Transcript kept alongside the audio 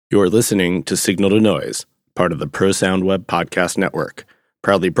You're listening to Signal to Noise, part of the Pro Sound Web Podcast Network,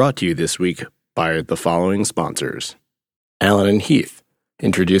 proudly brought to you this week by the following sponsors. Allen and Heath,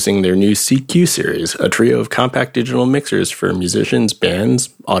 introducing their new CQ series, a trio of compact digital mixers for musicians,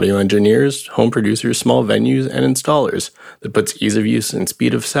 bands, audio engineers, home producers, small venues, and installers that puts ease of use and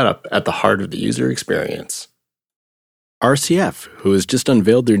speed of setup at the heart of the user experience. RCF, who has just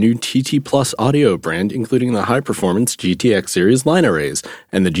unveiled their new TT Plus audio brand, including the high-performance GTX series line arrays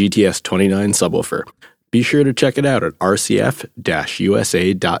and the GTS 29 subwoofer. Be sure to check it out at rcf-usa.com.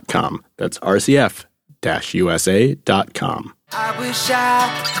 That's rcf-usa.com. I wish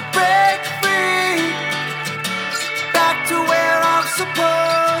I could break free, back to where I'm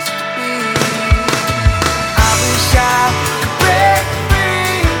supposed to be. I wish I could break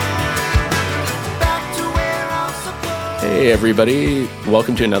free, back to where I'm supposed to be. Hey everybody,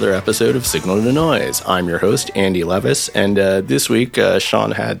 welcome to another episode of Signal to Noise. I'm your host, Andy Levis, and this week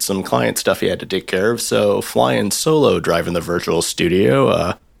Sean had some client stuff he had to take care of, so flying solo driving the virtual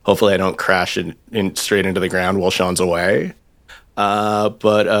studio. Hopefully I don't crash it straight into the ground while Sean's away.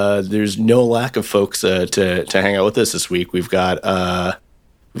 But there's no lack of folks to hang out with us this week. We've got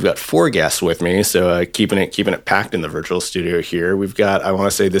four guests with me, so keeping it packed in the virtual studio here. We've got, I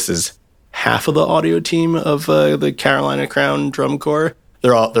want to say this is half of the audio team of the Carolina Crown Drum Corps.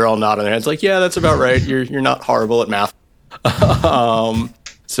 They're all nodding their heads like, yeah, that's about right. You're not horrible at math.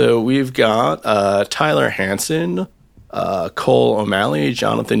 So we've got Tyler Hansen, Cole O'Malley,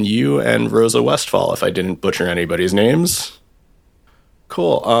 Jonathan Yu, and Rosa Westfall, if I didn't butcher anybody's names.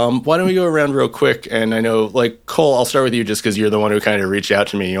 Cool. Why don't we go around real quick? And I know, Cole, I'll start with you just because you're the one who kind of reached out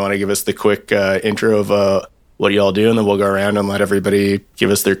to me. You want to give us the quick intro of what you all do, and then we'll go around and let everybody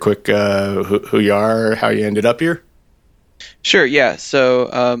give us their quick who you are, how you ended up here? Sure, yeah. So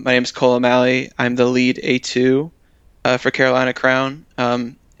my name's Cole O'Malley. I'm the lead A2 for Carolina Crown,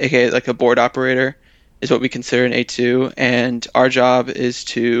 aka like a board operator is what we consider an A2. And our job is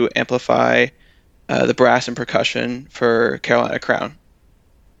to amplify the brass and percussion for Carolina Crown.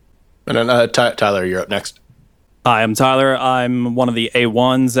 And then Tyler, you're up next. Hi, I'm Tyler. I'm one of the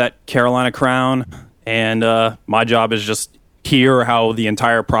A1s at Carolina Crown, and my job is just hear how the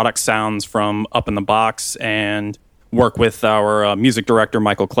entire product sounds from up in the box and work with our music director,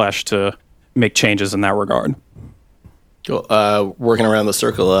 Michael Klesch, to make changes in that regard. Cool. Working around the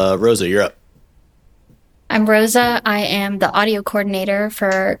circle, Rosa, you're up. I'm Rosa. I am the audio coordinator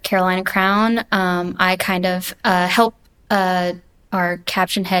for Carolina Crown. I kind of help our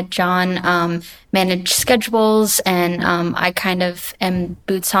caption head, John, manage schedules, and I kind of am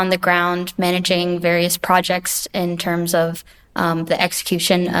boots on the ground managing various projects in terms of the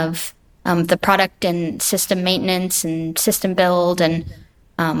execution of the product and system maintenance and system build and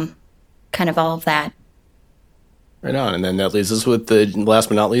kind of all of that. Right on. And then that leaves us with the last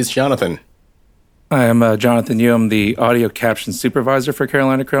but not least, Jonathan. Hi, I'm Jonathan Yu. I'm the audio caption supervisor for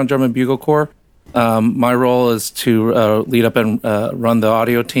Carolina Crown Drum and Bugle Corps. My role is to lead up and run the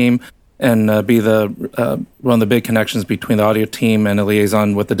audio team and run the big connections between the audio team and a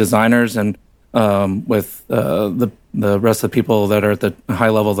liaison with the designers and with the rest of the people that are at the high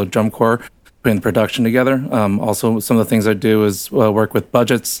level of the drum corps, putting the production together. Also, some of the things I do is work with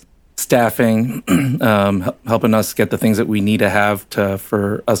budgets, staffing, helping us get the things that we need to have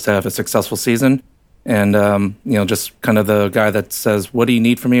for us to have a successful season. And, just kind of the guy that says, what do you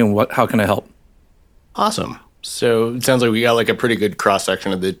need from me and how can I help? Awesome. So it sounds like we got a pretty good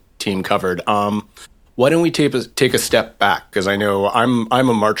cross-section of the team covered. Why don't we take a step back? Because I know I'm a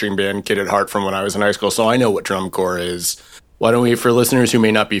marching band kid at heart from when I was in high school, so I know what drum corps is. Why don't we, for listeners who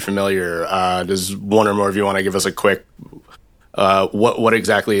may not be familiar, does one or more of you want to give us a quick what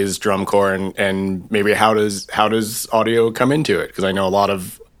exactly is drum corps and maybe how does audio come into it? Because I know a lot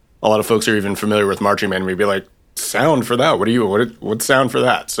of folks are even familiar with marching band and we'd be like, sound for that? What's sound for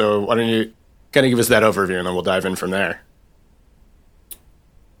that? So why don't you kind of give us that overview and then we'll dive in from there.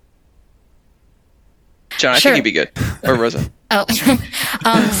 John, I think you'd be good. Or Rosa.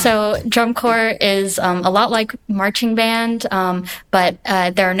 So drum corps is a lot like marching band, but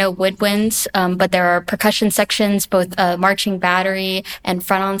there are no woodwinds, but there are percussion sections, both marching battery and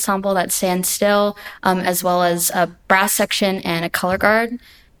front ensemble that stand still, as well as a brass section and a color guard.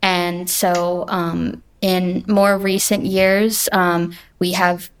 And so in more recent years, we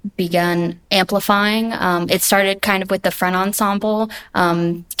have begun amplifying. It started kind of with the front ensemble,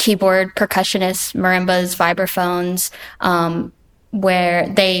 keyboard, percussionists, marimbas, vibraphones, where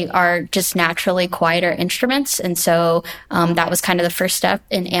they are just naturally quieter instruments. And so that was kind of the first step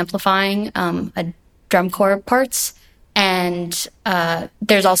in amplifying drum corps parts. And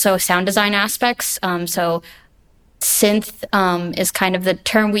there's also sound design aspects. So synth is kind of the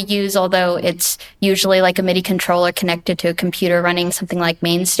term we use, although it's usually like a MIDI controller connected to a computer running something like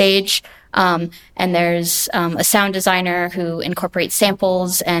MainStage. And there's a sound designer who incorporates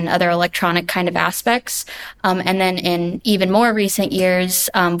samples and other electronic kind of aspects. And then in even more recent years,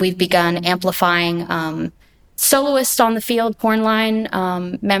 we've begun amplifying soloists on the field, horn line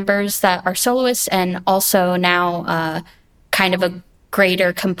members that are soloists, and also now kind of a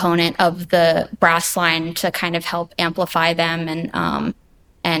greater component of the brass line to kind of help amplify them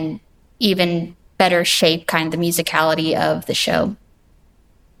and even better shape kind of the musicality of the show.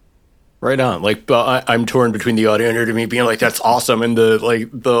 Right on. Like, I'm torn between the audio nerd and me being like, that's awesome, and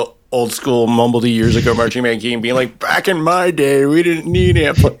the old school mumbledy years ago marching band game being like, back in my day, we didn't need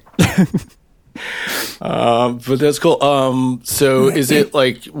amp. But that's cool. So is it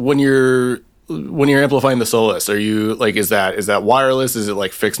like when you're amplifying the soloists, are you like, is that wireless? Is it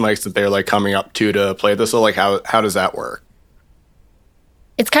like fixed mics that they're like coming up to play this? So like, how does that work?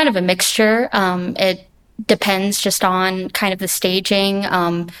 It's kind of a mixture. It depends just on kind of the staging.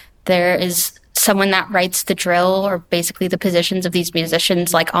 There is someone that writes the drill, or basically the positions of these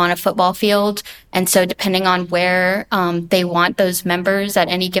musicians, like on a football field. And so depending on where they want those members at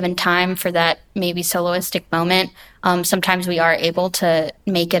any given time for that maybe soloistic moment, sometimes we are able to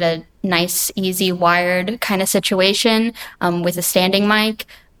make it a nice, easy, wired kind of situation with a standing mic.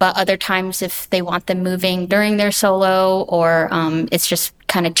 But other times, if they want them moving during their solo, or it's just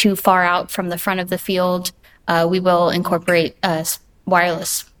kind of too far out from the front of the field, we will incorporate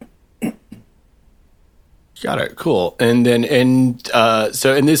wireless. Got it. Cool. And then,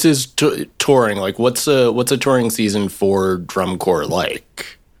 so this is touring. Like, what's a touring season for drum corps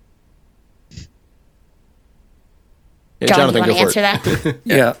like? Yeah, John, Jonathan, do you want to go answer for it.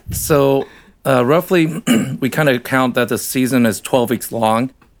 that? Yeah. So roughly, we kind of count that the season is 12 weeks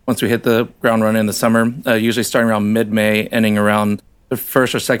long. Once we hit the ground running in the summer, usually starting around mid-May, ending around the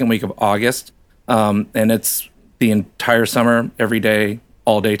first or second week of August. And it's the entire summer, every day,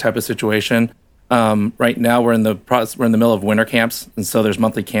 all day type of situation. Right now, we're in the middle of winter camps, and so there's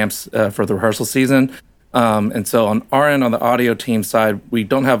monthly camps for the rehearsal season. And so on our end, on the audio team side, we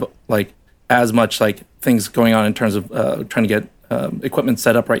don't have like as much like things going on in terms of trying to get equipment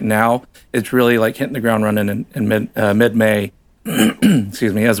set up right now. It's really like hitting the ground running in mid-May,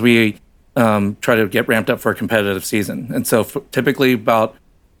 excuse me, as we try to get ramped up for a competitive season. And so typically about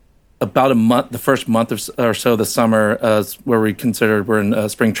a month, the first month or so of the summer is where we consider we're in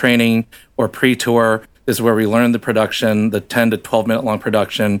spring training or pre-tour. This is where we learn the production, the 10 to 12 minute long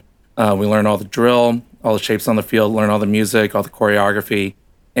production. We learn all the drill, all the shapes on the field, learn all the music, all the choreography,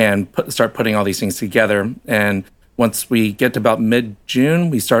 and start putting all these things together. And once we get to about mid-June,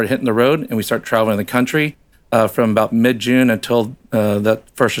 we start hitting the road and we start traveling the country from about mid-June until that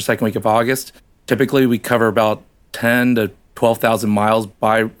first or second week of August. Typically, we cover about 10 to 12,000 miles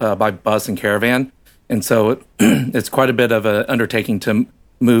by bus and caravan, and so it's quite a bit of an undertaking to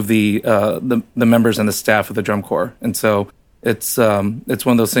move the members and the staff of the drum corps. And so it's one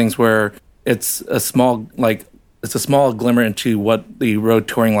of those things where it's a small glimmer into what the road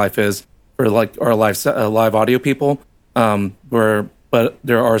touring life is for like our live audio people. But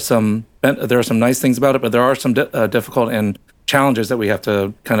there are some nice things about it, but there are some difficult and challenges that we have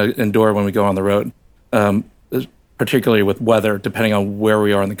to kind of endure when we go on the road. Particularly with weather, depending on where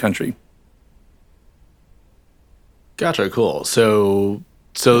we are in the country. Gotcha. Cool. So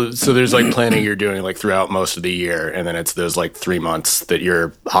there's like planning you're doing like throughout most of the year, and then it's those like 3 months that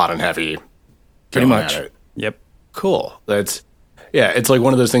you're hot and heavy. Pretty much. Yep. Cool. It's like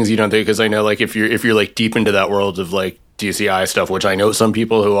one of those things you don't think, because I know like if you're like deep into that world of like DCI stuff, which I know some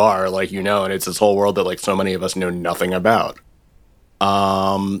people who are like, and it's this whole world that like so many of us know nothing about.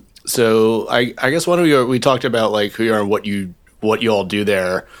 So I guess we talked about like who you are and what you all do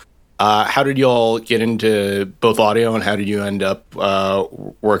there. How did you all get into both audio, and how did you end up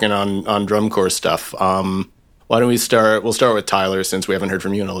working on drum corps stuff? Why don't we start? We'll start with Tyler, since we haven't heard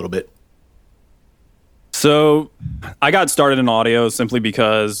from you in a little bit. So I got started in audio simply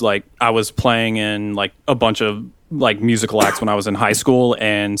because like I was playing in like a bunch of like musical acts when I was in high school,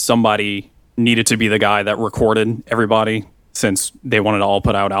 and somebody needed to be the guy that recorded everybody, since they wanted to all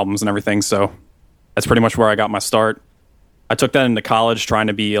put out albums and everything. So that's pretty much where I got my start. I took that into college trying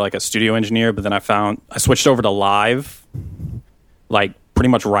to be like a studio engineer, but then I switched over to live like pretty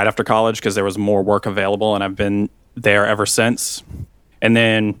much right after college because there was more work available, and I've been there ever since. And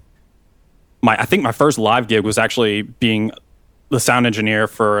then I think my first live gig was actually being the sound engineer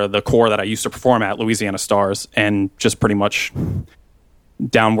for the corps that I used to perform at, Louisiana Stars, and just pretty much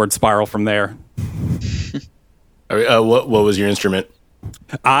downward spiral from there. What was your instrument?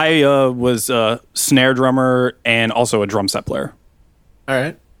 I was a snare drummer and also a drum set player. All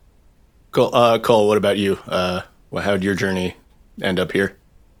right. Cool. Cole, what about you? How'd your journey end up here?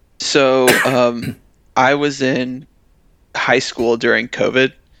 So I was in high school during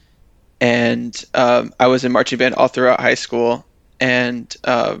COVID, and I was in marching band all throughout high school, and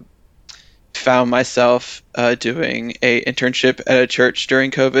found myself doing a internship at a church during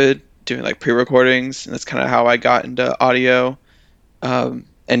COVID, doing like pre-recordings, and that's kind of how I got into audio, and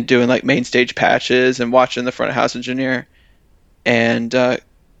doing like main stage patches and watching the front of house engineer, and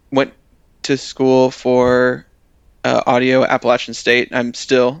went to school for audio at Appalachian State. I'm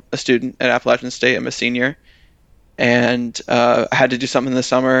still a student at Appalachian State. I'm a senior, and I had to do something in the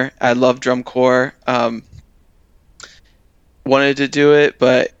summer. I love drum corps. Wanted to do it,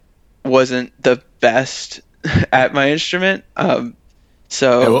 but wasn't the best at my instrument.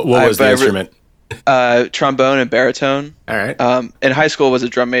 So what was the instrument? Trombone and baritone. All right. In high school was a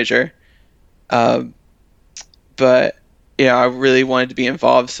drum major, but I really wanted to be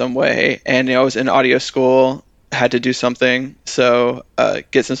involved some way, and I was in audio school, had to do something, so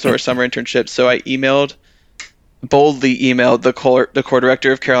get some sort of summer internship. So I boldly emailed the corps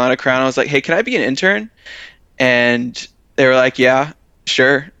director of Carolina Crown. I was like, "Hey, can I be an intern?" And they were like, "Yeah,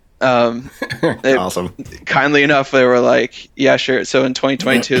 sure." Awesome. Kindly enough, they were like, "Yeah, sure." So in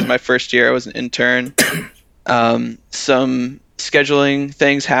 2022 was my first year. I was an intern. Some scheduling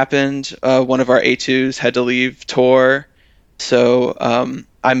things happened. One of our A2s had to leave tour, so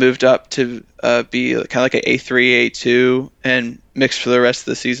I moved up to be kind of like an A3, A2, and mixed for the rest of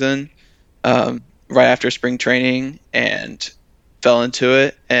the season. Right after spring training, and fell into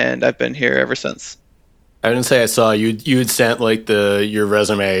it, and I've been here ever since. I didn't say I saw you had sent like your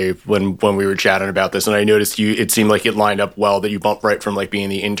resume when we were chatting about this, and I noticed it seemed like it lined up well that you bumped right from like being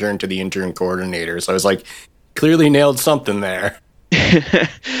the intern to the intern coordinator. So I was like, clearly nailed something there.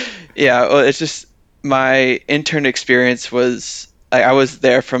 Yeah, well, it's just my intern experience was I was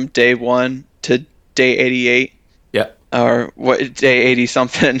there from day 1 to day 88. Yeah. Or day 80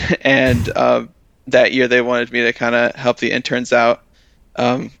 something, and that year they wanted me to kind of help the interns out,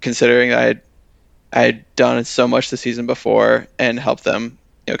 considering I had done so much the season before and help them,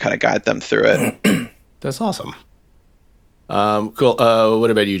 kind of guide them through it. That's awesome. Cool. What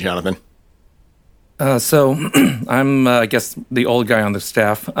about you, Jonathan? So I'm, I guess, the old guy on the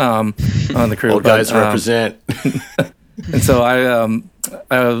staff, on the crew. Old guys represent. And so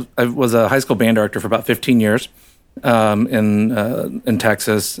I was a high school band director for about 15 years in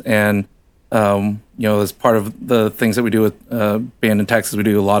Texas, and as part of the things that we do with band in Texas, we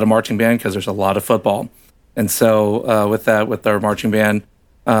do a lot of marching band because there's a lot of football. And so with our marching band,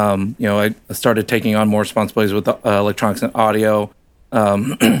 I started taking on more responsibilities with electronics and audio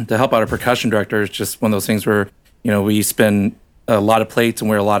to help out our percussion director. It's just one of those things where, we spin a lot of plates and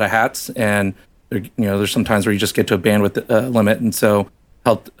wear a lot of hats, and there's some times where you just get to a bandwidth limit. And so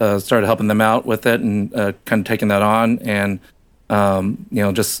started helping them out with it, and kind of taking that on. And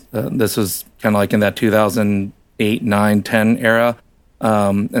this was kind of like in that 2008, 9, 10 era.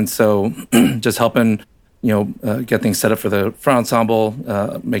 And so just helping, get things set up for the front ensemble,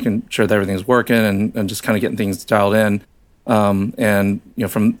 making sure that everything's working, and just kind of getting things dialed in. And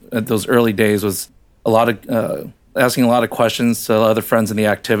from those early days was a lot of asking a lot of questions to other friends in the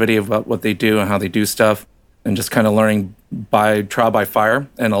activity about what they do and how they do stuff, and just kind of learning by trial by fire,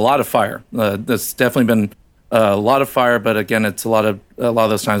 and a lot of fire. That's definitely been a lot of fire, but again, it's a lot of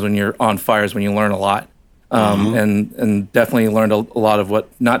those times when you're on fire is when you learn a lot, and definitely learned a lot of what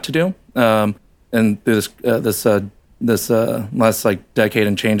not to do. And through this last like decade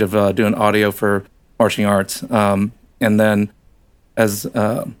and change of doing audio for marching arts, and then as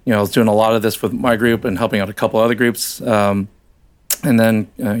I was doing a lot of this with my group and helping out a couple other groups, and then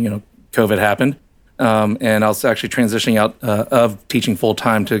COVID happened. And I was actually transitioning out of teaching full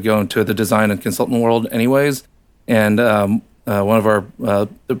time to go into the design and consultant world, anyways. And one of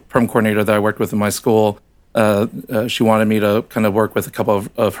the program coordinator that I worked with in my school, she wanted me to kind of work with a couple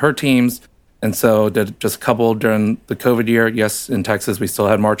of her teams, and so did just a couple during the COVID year. Yes, in Texas we still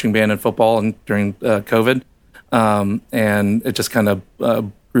had marching band and football, and during COVID, and it just kind of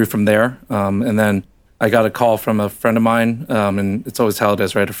grew from there. And then I got a call from a friend of mine, and it's always how it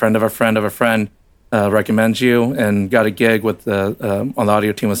is, right? A friend of a friend of a friend recommends you, and got a gig with on the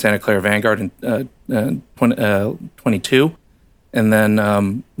audio team with Santa Clara Vanguard in 22. And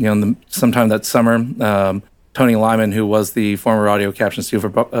then sometime that summer, Tony Lyman, who was the former audio caption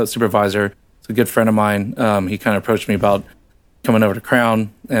supervisor, is a good friend of mine. He kind of approached me about coming over to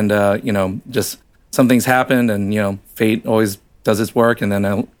Crown, and just some things happened, and fate always does its work. And then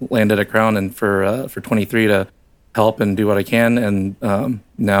I landed at Crown, and for 23 to help and do what I can. And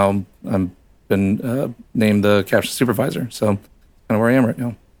now I'm been named the caption supervisor. So kind of where I am right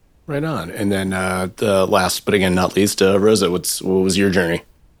now. Right on. And then the last, but again, not least, Rosa, what was your journey?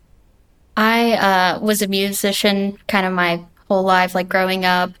 I was a musician kind of my whole life, like growing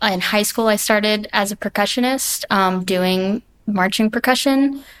up. In high school, I started as a percussionist, doing marching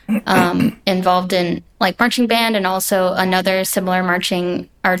percussion, involved in like marching band and also another similar marching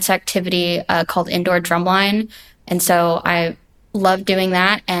arts activity called indoor drumline. And so I loved doing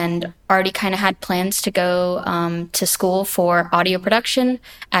that and already kind of had plans to go to school for audio production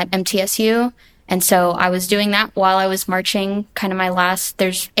at MTSU. And so I was doing that while I was marching, kind of my last,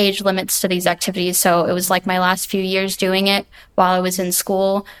 there's age limits to these activities. So it was like my last few years doing it while I was in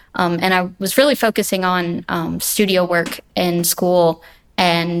school. And I was really focusing on studio work in school.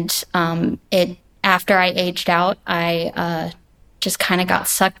 And after I aged out, I just kind of got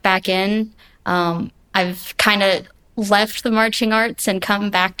sucked back in. I've kind of left the marching arts and come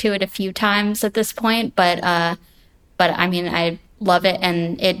back to it a few times at this point. But I mean, I love it,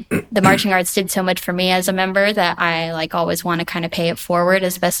 and the marching arts did so much for me as a member that I like always want to kind of pay it forward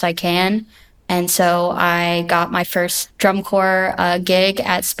as best I can. And so I got my first drum corps gig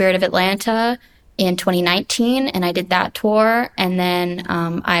at Spirit of Atlanta in 2019, and I did that tour. And then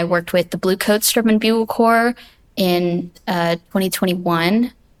I worked with the Bluecoats Drum and Bugle Corps in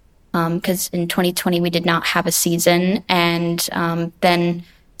 2021, because in 2020 we did not have a season. And then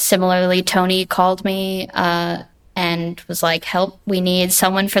similarly, Tony called me and was like, help, we need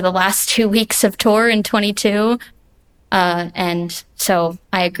someone for the last 2 weeks of tour in 22. And so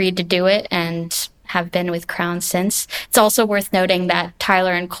I agreed to do it and have been with Crown since. It's also worth noting that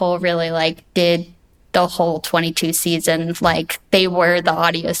Tyler and Cole really like did the whole 22 season. Like they were the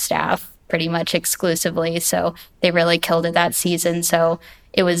audio staff pretty much exclusively. So they really killed it that season. So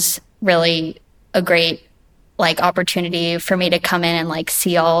it was really a great like opportunity for me to come in and like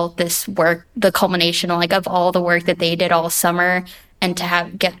see all this work, the culmination like of all the work that they did all summer, and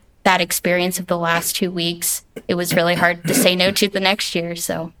to get that experience of the last 2 weeks. It was really hard to say no to the next year.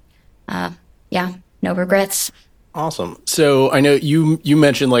 So yeah, no regrets. Awesome. So I know you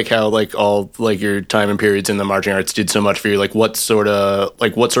mentioned like how like all like your time and periods in the marching arts did so much for you. Like what sort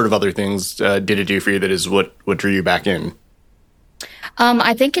of other things did it do for you that is what drew you back in?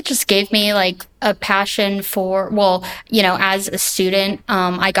 I think it just gave me like a passion for, well, you know, as a student,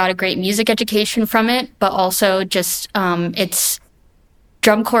 I got a great music education from it, but also just, it's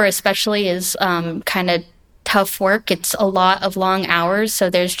drum corps especially is, kind of tough work. It's a lot of long hours. So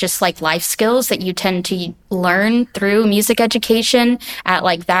there's just like life skills that you tend to learn through music education at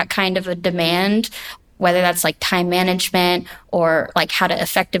like that kind of a demand, whether that's like time management or like how to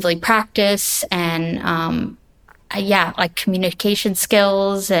effectively practice and, like communication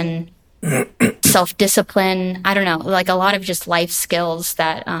skills and self-discipline. I don't know, like a lot of just life skills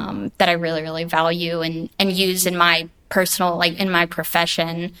that I really, really value and use in my personal, like in my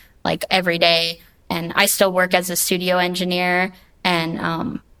profession, like every day. And I still work as a studio engineer,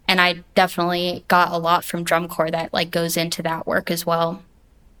 and I definitely got a lot from drum corps that like goes into that work as well.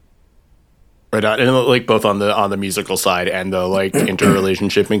 Right on. And like both on the musical side and the like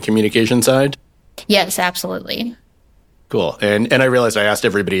interrelationship and communication side. Yes, absolutely. Cool. And I realized I asked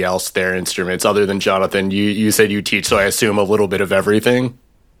everybody else their instruments other than Jonathan. You said you teach, so I assume a little bit of everything.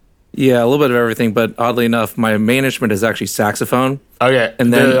 Yeah, a little bit of everything, but oddly enough, my main instrument is actually saxophone. Okay.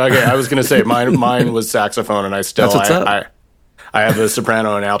 And then I was going to say mine was saxophone, and I still I have a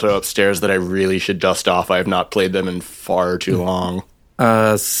soprano and alto upstairs that I really should dust off. I have not played them in far too long.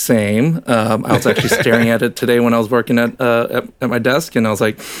 Same. I was actually staring at it today when I was working at my desk, and I was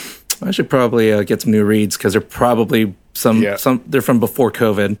like, I should probably get some new reeds because they're probably some they're from before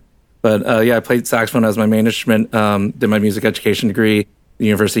COVID. But I played saxophone as my main instrument. Did my music education degree at the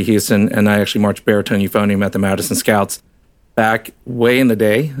University of Houston, and I actually marched baritone euphonium at the Madison Scouts back way in the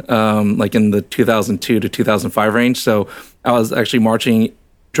day, like in the 2002 to 2005 range. So I was actually marching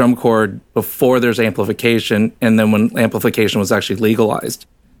drum corps before there's amplification, and then when amplification was actually legalized.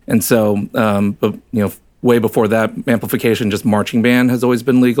 And so, but you know, way before that, amplification, just marching band has always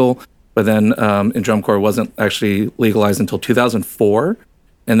been legal. But then in drum corps, it wasn't actually legalized until 2004.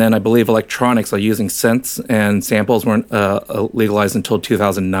 And then I believe electronics, like using synths and samples, weren't legalized until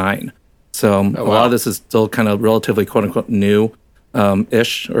 2009. So a lot of this is still kind of relatively quote unquote new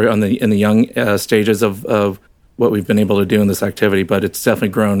ish, or in the young stages of what we've been able to do in this activity. But it's definitely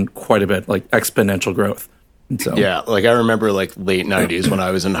grown quite a bit, like exponential growth. So. Yeah, like I remember like late 90s when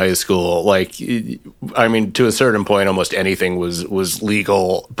I was in high school, like, I mean, to a certain point, almost anything was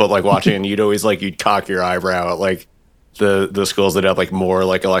legal, but like watching, you'd always like, you'd cock your eyebrow at like the schools that have like more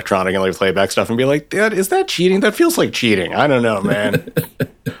like electronic and like playback stuff and be like, Dad, is that cheating? That feels like cheating. I don't know, man.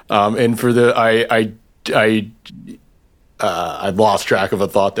 And for the I lost track of a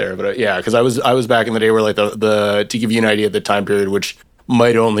thought there, but yeah, because I was back in the day where like the to give you an idea of the time period, which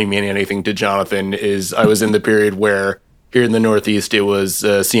might only mean anything to Jonathan, is I was in the period where here in the Northeast it was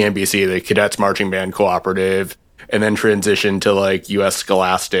CMBC, the Cadets Marching Band Cooperative, and then transitioned to like U.S.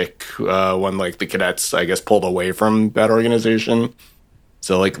 Scholastic when like the cadets, I guess, pulled away from that organization.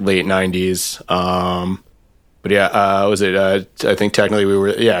 So like late 90s. But yeah, was it? I think technically we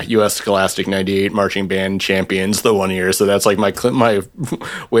were U.S. Scholastic '98 marching band champions the one year. So that's like my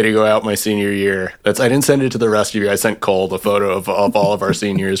way to go out my senior year. I didn't send it to the rest of you. I sent Cole the photo of all of our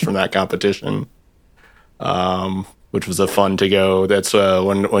seniors from that competition, which was a fun to go. That's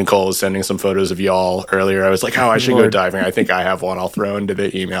when Cole was sending some photos of y'all earlier. I was like, I should go diving. I think I have one. I'll throw into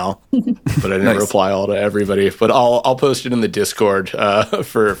the email, but I didn't reply all to everybody. But I'll post it in the Discord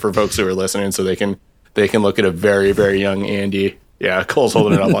for folks who are listening, so they can look at a very, very young Andy. Yeah, Cole's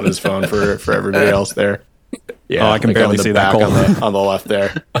holding it up on his phone for everybody else there. Yeah, I can barely see that, Cole. on the left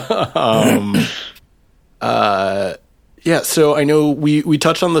there. Yeah, so I know we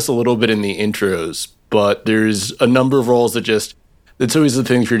touched on this a little bit in the intros, but there's a number of roles it's always the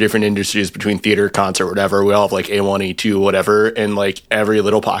thing for different industries between theater, concert, whatever. We all have like A1, A2, whatever, and like every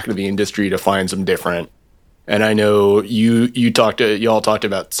little pocket of the industry defines them different. And I know you all talked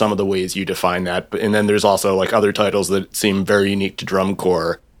about some of the ways you define that, and then there's also like other titles that seem very unique to drum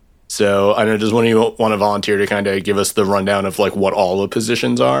corps. So I don't know, does one of you want to volunteer to kind of give us the rundown of like what all the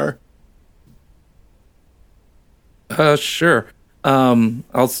positions are? Sure.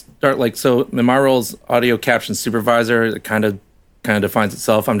 I'll start so my role is audio caption supervisor. It kind of defines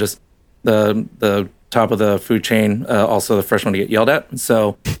itself. I'm just the top of the food chain, also the first one to get yelled at.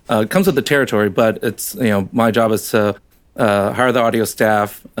 So it comes with the territory, but it's, my job is to hire the audio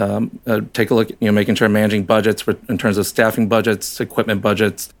staff, take a look, making sure I'm managing budgets in terms of staffing budgets, equipment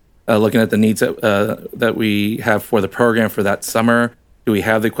budgets, looking at the needs that we have for the program for that summer. Do we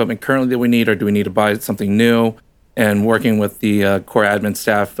have the equipment currently that we need, or do we need to buy something new? And working with the core admin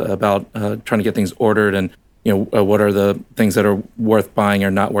staff about trying to get things ordered, and what are the things that are worth buying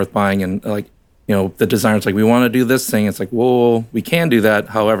or not worth buying, and the designer's like, we want to do this thing. It's like, well, we can do that.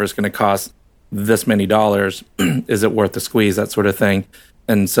 However, it's going to cost this many dollars. Is it worth the squeeze? That sort of thing.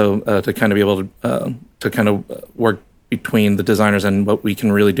 And so to kind of be able to work between the designers and what we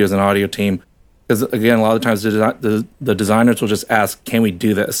can really do as an audio team. Because again, a lot of times the designers will just ask, can we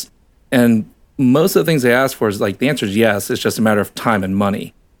do this? And most of the things they ask for is like, the answer is yes. It's just a matter of time and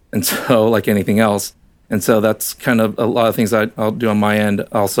money. And so like anything else. And so that's kind of a lot of things I'll do on my end.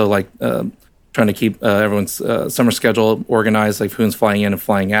 Also like, trying to keep everyone's summer schedule organized, like who's flying in and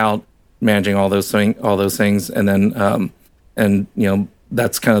flying out, managing all those things, and then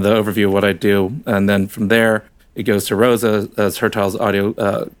that's kind of the overview of what I do. And then from there, it goes to Rosa as her title's audio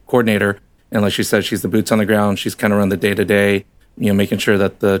coordinator, and like she said, she's the boots on the ground. She's kind of run the day to day, making sure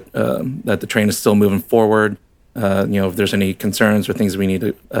that the train is still moving forward. If there's any concerns or things we need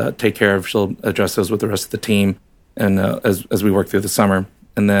to take care of, she'll address those with the rest of the team, and as we work through the summer,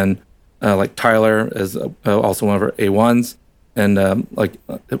 and then. Like Tyler is also one of our A1s, and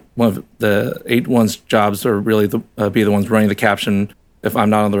one of the A1's jobs are really be the ones running the caption if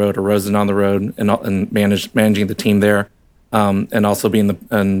I'm not on the road or Rose is not on the road, and managing the team there, and also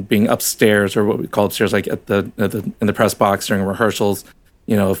being upstairs, or what we call upstairs, like in the press box during rehearsals.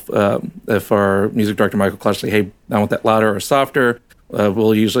 If our music director Michael Clutch like, hey, I want that louder or softer,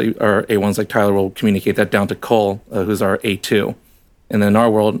 we'll usually, our A1s like Tyler will communicate that down to Cole, who's our A2. And then in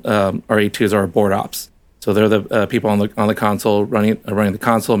our world, our A2s are our board ops. So they're the people on the console running the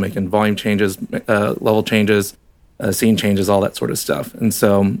console, making volume changes, level changes, scene changes, all that sort of stuff. And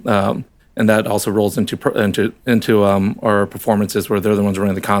so and that also rolls into our performances, where they're the ones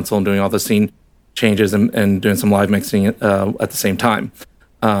running the console and doing all the scene changes and doing some live mixing at the same time.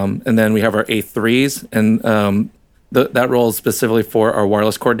 And then we have our A3s, and that role is specifically for our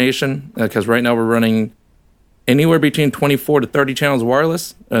wireless coordination, because right now we're running anywhere between 24 to 30 channels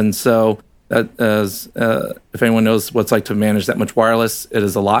wireless. And so that if anyone knows what it's like to manage that much wireless, it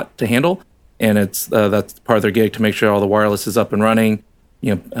is a lot to handle. And it's that's part of their gig, to make sure all the wireless is up and running.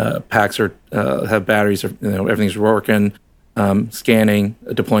 Packs have batteries, everything's working, scanning,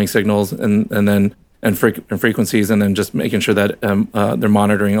 deploying signals, and frequencies, and then just making sure that they're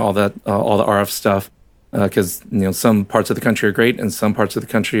monitoring all the RF stuff. Because some parts of the country are great, and some parts of the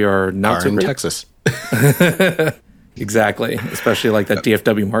country are not so great. Texas. Exactly, especially like that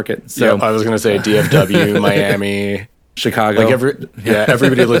DFW market. So I was going to say DFW, Miami, Chicago. Like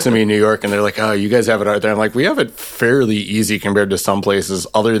everybody looks at me in New York and they're like, "Oh, you guys have it out there." I'm like, "We have it fairly easy compared to some places,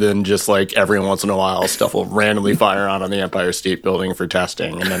 other than just like every once in a while stuff will randomly fire on the Empire State Building for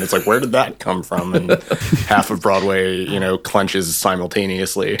testing, and then it's like, where did that come from?" And half of Broadway, clenches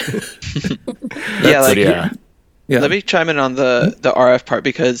simultaneously. Yeah. Let me chime in on the RF part,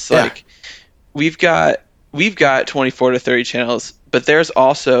 because like we've got 24 to 30 channels, but there's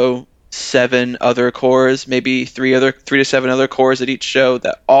also 7 other cores, maybe 3 to 7 other cores at each show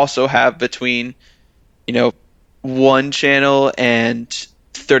that also have between 1 channel and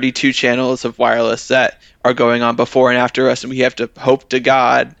 32 channels of wireless that are going on before and after us, and we have to hope to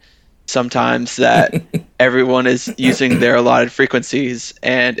God sometimes that everyone is using their allotted frequencies,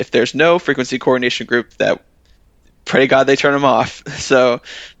 and if there's no frequency coordination group, that pray to God they turn them off. So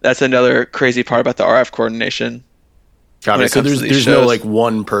that's another crazy part about the RF coordination. Got it. So there's no like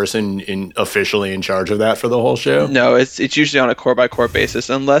one person officially in charge of that for the whole show? No, it's usually on a core by core basis,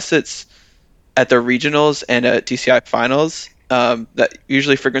 unless it's at the regionals and at DCI finals. That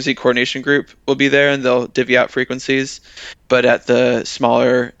usually frequency coordination group will be there and they'll divvy out frequencies. But at the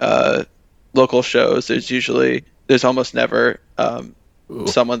smaller local shows, there's almost never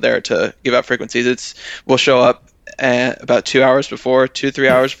someone there to give out frequencies. We'll show up about 2 hours before, 2-3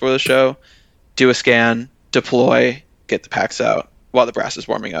 hours before the show, do a scan, deploy, get the packs out while the brass is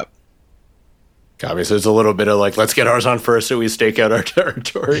warming up. Copy. So it's a little bit of like, let's get ours on first so we stake out our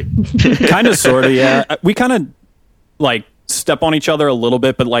territory. Kind of, sort of, yeah. We kind of like step on each other a little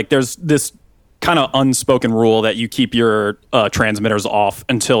bit, but like there's this kind of unspoken rule that you keep your transmitters off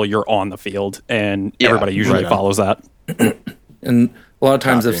until you're on the field, and everybody usually follows that. And a lot of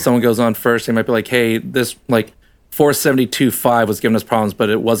times if someone goes on first, they might be like, hey, this like 472.5 was giving us problems, but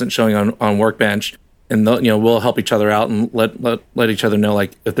it wasn't showing on Workbench. And we'll help each other out and let each other know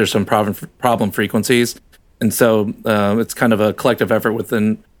like if there's some problem frequencies. And so it's kind of a collective effort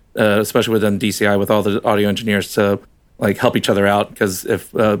within, especially within DCI, with all the audio engineers to like help each other out. Because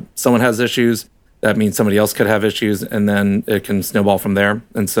if someone has issues, that means somebody else could have issues, and then it can snowball from there.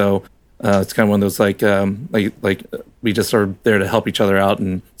 And so it's kind of one of those like we just are there to help each other out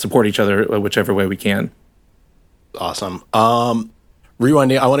and support each other whichever way we can. Awesome.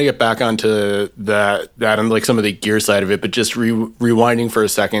 Rewinding, I want to get back onto that and like some of the gear side of it, but just rewinding for a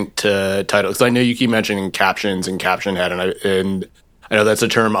second to title, because I know you keep mentioning captions and caption head, and I know that's a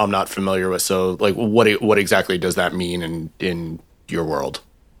term I'm not familiar with. So, like, what exactly does that mean in your world?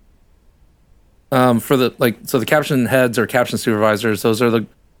 The caption heads or caption supervisors, those are the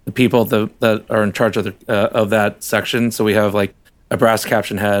people that are in charge of that section. So we have like a brass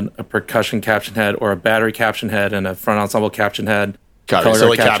caption head, a percussion caption head, or a battery caption head, and a front ensemble caption head. Got it. So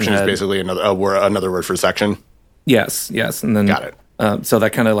like caption is basically another word for section? Yes. And then got it. So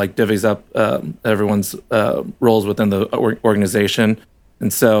that kind of like divvies up everyone's roles within the organization.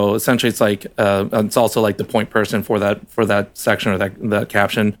 And so essentially it's like it's also like the point person for that section or that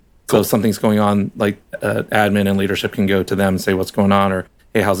caption. Cool. So if something's going on, like admin and leadership can go to them and say what's going on, or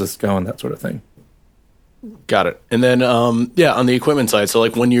hey, how's this going, that sort of thing. Got it. And then, on the equipment side, so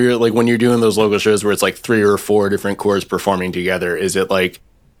like when you're doing those local shows where it's like 3 or 4 different cores performing together, is it like,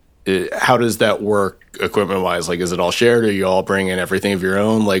 how does that work equipment wise? Like, is it all shared, or you all bring in everything of your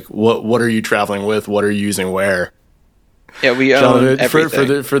own? Like, what are you traveling with? What are you using where? Yeah, we own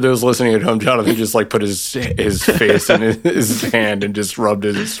everything. For those listening at home, Jonathan just like put his face in his hand and just rubbed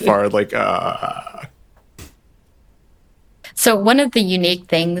his forehead like, So one of the unique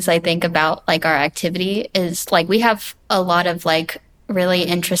things I think about like our activity is like we have a lot of like really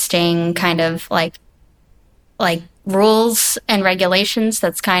interesting kind of like rules and regulations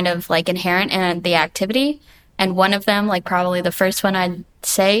that's kind of like inherent in the activity. And one of them, like probably the first one I'd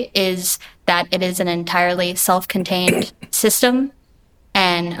say, is that it is an entirely self-contained system.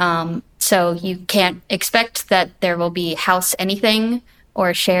 And so you can't expect that there will be house anything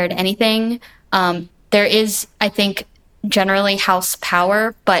or shared anything. There is, I think, generally house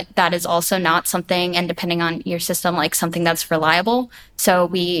power, but that is also not something, and depending on your system, like something that's reliable. So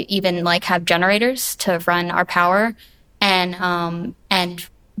we even like have generators to run our power, and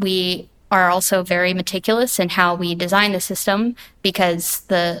we are also very meticulous in how we design the system, because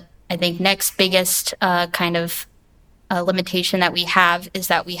I think next biggest kind of limitation that we have is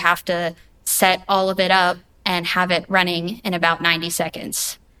that we have to set all of it up and have it running in about 90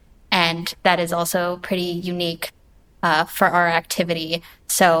 seconds. And that is also pretty unique for our activity.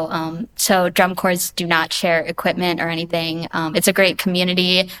 So drum corps do not share equipment or anything. It's a great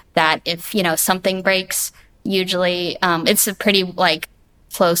community that if, something breaks, usually it's a pretty like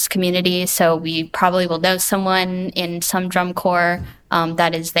close community. So we probably will know someone in some drum corps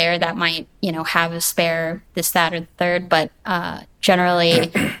that is there that might, have a spare this, that, or the third. But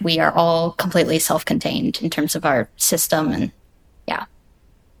generally, we are all completely self-contained in terms of our system. And yeah.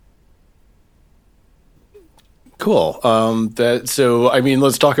 Cool.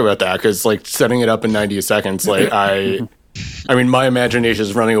 Let's talk about that, because like setting it up in 90 seconds, like my imagination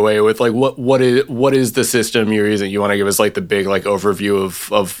is running away with like what is the system you're using? You want to give us like the big like overview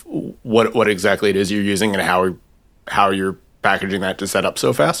of what exactly it is you're using and how you're packaging that to set up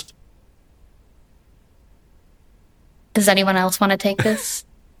so fast? Does anyone else want to take this?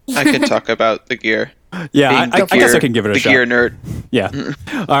 I could talk about the gear. Yeah, I guess I can give it a shot. The gear nerd. Yeah.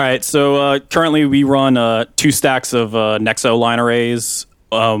 All right. So currently we run 2 stacks of Nexo line arrays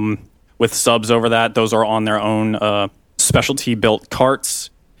with subs over that. Those are on their own specialty built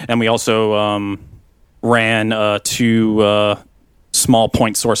carts. And we also ran 2 small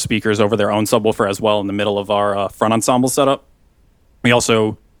point source speakers over their own subwoofer as well in the middle of our front ensemble setup. We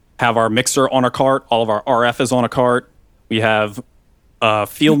also have our mixer on a cart. All of our RF is on a cart. We have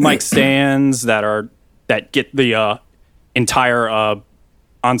field mic stands that get the entire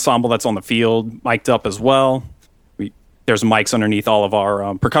ensemble that's on the field mic'd up as well. There's mics underneath all of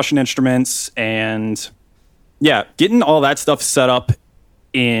our percussion instruments. And yeah, getting all that stuff set up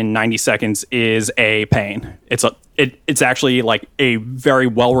in 90 seconds is a pain. It's actually like a very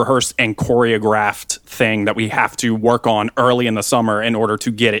well-rehearsed and choreographed thing that we have to work on early in the summer in order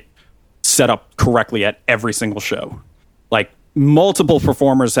to get it set up correctly at every single show. Like, multiple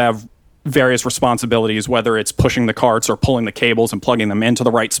performers have various responsibilities, whether it's pushing the carts or pulling the cables and plugging them into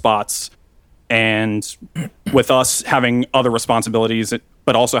the right spots. And with us having other responsibilities,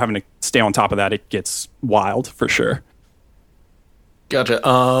 but also having to stay on top of that, it gets wild for sure. Gotcha.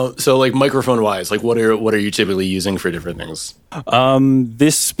 So like microphone wise, like what are you typically using for different things?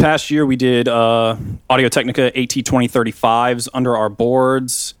 This past year we did Audio-Technica AT2035s under our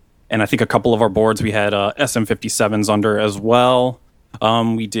boards, and I think a couple of our boards we had SM57s under as well.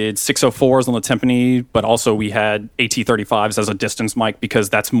 We did 604s on the timpani, but also we had AT35s as a distance mic because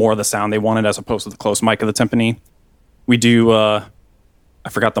that's more the sound they wanted as opposed to the close mic of the timpani. We do I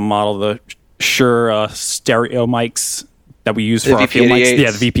forgot the model, the Shure stereo mics that we use for our field mics. Yeah,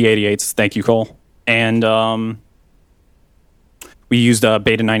 the VP88s. Thank you, Cole. And we used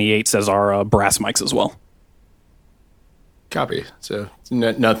Beta 98s as our brass mics as well. Copy. So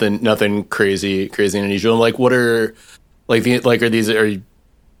nothing crazy and unusual. Like, what are are you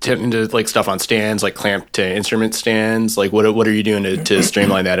tending to like stuff on stands, like clamped to instrument stands? Like, what are you doing to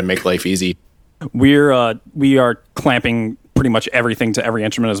streamline that and make life easy? We are clamping pretty much everything to every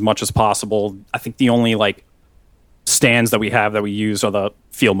instrument as much as possible. I think the only like stands that we use are the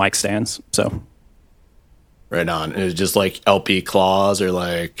field mic stands. So right on. And it's just like LP claws or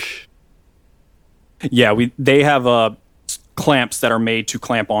like yeah, they have clamps that are made to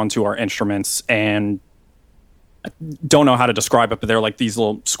clamp onto our instruments, and I don't know how to describe it, but they're like these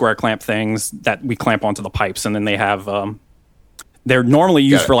little square clamp things that we clamp onto the pipes, and then they have they're normally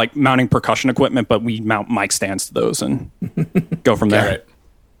used for like mounting percussion equipment, but we mount mic stands to those and go from there. It.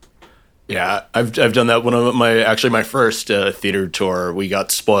 Yeah, I've done that. One of my first theater tour, we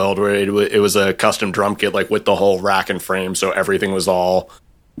got spoiled where it was a custom drum kit, like with the whole rack and frame, so everything was all.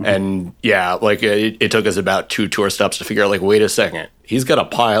 And yeah, like it took us about 2 tour stops to figure out, like, wait a second, he's got a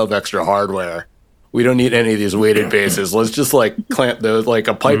pile of extra hardware. We don't need any of these weighted basses. Let's just like clamp those, like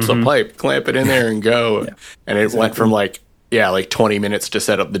a pipe's a pipe, clamp it in there and go. Yeah, and it went from like 20 minutes to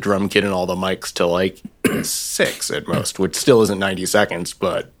set up the drum kit and all the mics to like 6 at most, which still isn't 90 seconds,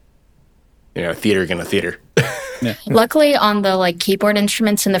 but theater gonna theater. Yeah. Luckily on the like keyboard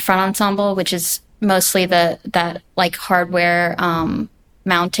instruments in the front ensemble, which is mostly that like hardware,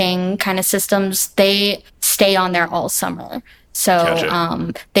 mounting kind of systems, they stay on there all summer. So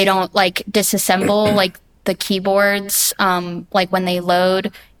Gotcha. They don't like disassemble like the keyboards like when they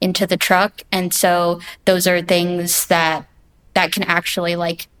load into the truck. And so those are things that can actually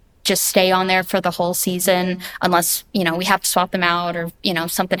like just stay on there for the whole season unless, we have to swap them out or,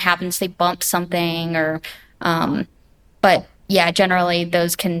 something happens, they bump something or but yeah, generally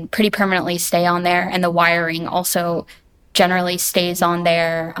those can pretty permanently stay on there, and the wiring also generally stays on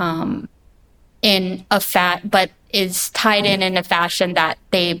there but is tied in a fashion that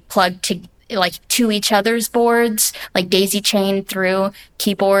they plug to each other's boards, like daisy chain through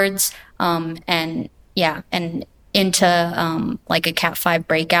keyboards, and into like a Cat 5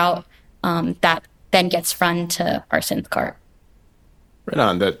 breakout that then gets run to our synth cart. Right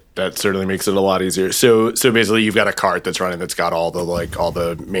on. That certainly makes it a lot easier. So basically you've got a cart that's running that's got all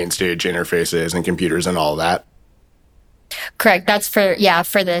the main stage interfaces and computers and all that. Correct. That's for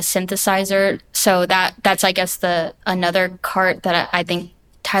the synthesizer. So that's I guess the another cart that I think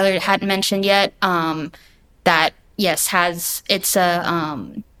Tyler hadn't mentioned yet. That yes it's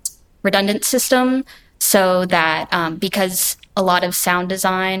a redundant system, so that because a lot of sound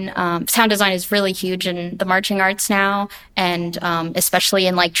design is really huge in the marching arts now, and especially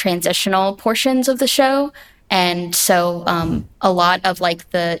in like transitional portions of the show. And so a lot of like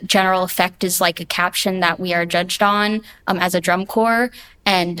the general effect is like a caption that we are judged on as a drum corps.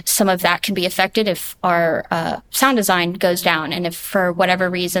 And some of that can be affected if our sound design goes down. And if for whatever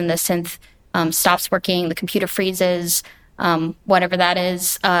reason the synth stops working, the computer freezes, whatever that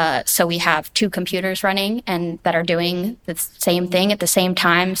is. So we have two computers running and that are doing the same thing at the same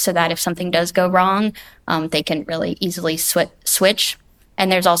time, so that if something does go wrong, they can really easily switch.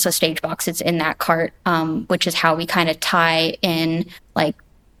 And there's also stage boxes in that cart, which is how we kind of tie in like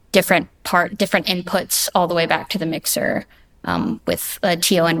different inputs all the way back to the mixer with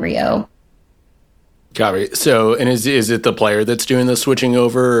Tio and Rio. Copy. So, and is it the player that's doing the switching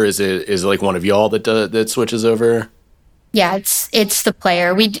over, or is it like one of y'all that switches over? Yeah, it's the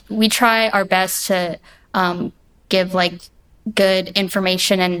player. We try our best to give like good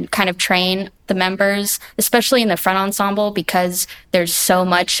information and kind of train the members, especially in the front ensemble, because there's so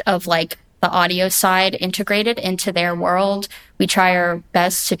much of like the audio side integrated into their world. We try our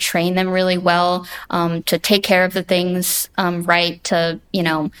best to train them really well, to take care of the things right, to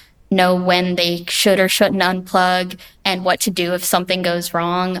know when they should or shouldn't unplug and what to do if something goes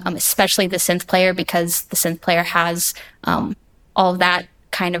wrong, especially the synth player, because the synth player has all of that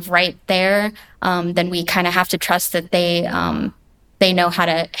kind of right there. Then we kind of have to trust that they know how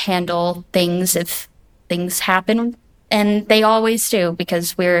to handle things if things happen. And they always do,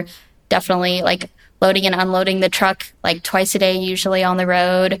 because we're definitely like loading and unloading the truck like twice a day, usually on the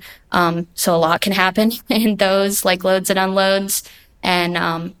road. So a lot can happen in those like loads and unloads.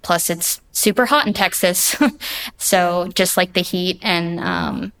 And plus it's super hot in Texas. So just like the heat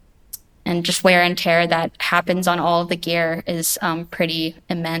and just wear and tear that happens on all of the gear is pretty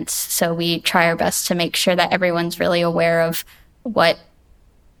immense. So we try our best to make sure that everyone's really aware of what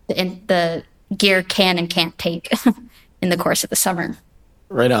the gear can and can't take in the course of the summer.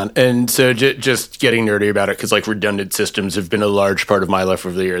 Right on. And so just getting nerdy about it, because like redundant systems have been a large part of my life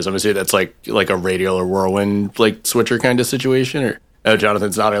over the years. I'm going to say that's like a radial or whirlwind like switcher kind of situation. Or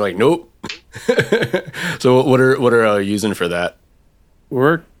Jonathan's nodding like, nope. So what are using for that?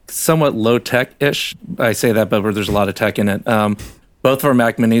 We're somewhat low tech-ish. I say that, but there's a lot of tech in it. Both of our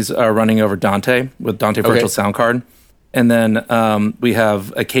Mac Minis are running over Dante with Dante Virtual Sound Card. And then we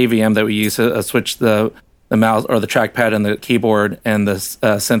have a KVM that we use to switch the mouse or the trackpad and the keyboard and the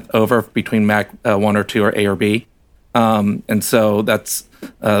synth over between Mac 1 or 2 or A or B. And so that's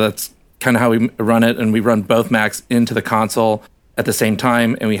kind of how we run it. And we run both Macs into the console at the same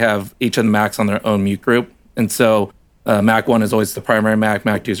time. And we have each of the Macs on their own mute group. And so Mac 1 is always the primary Mac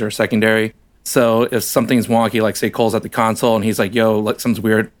 2s are secondary. So if something's wonky, like say Cole's at the console and he's like, yo, something's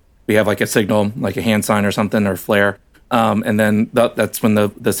weird, we have like a signal, like a hand sign or something or flare. And then that's when the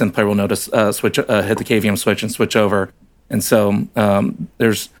synth player will notice hit the KVM switch and switch over. And so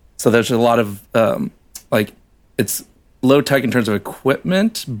there's a lot of like it's low tech in terms of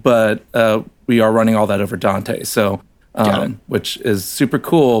equipment, but we are running all that over Dante. So which is super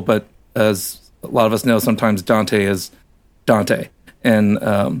cool. But as a lot of us know, sometimes Dante is Dante,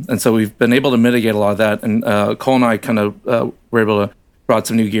 and so we've been able to mitigate a lot of that. And Cole and I kind of were able to brought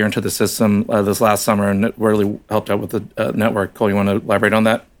some new gear into the system this last summer, and it really helped out with the network. Cole, you want to elaborate on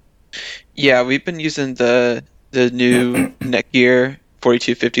that? Yeah, we've been using the new Netgear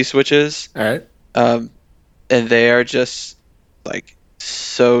 4250 switches. All right. And they are just like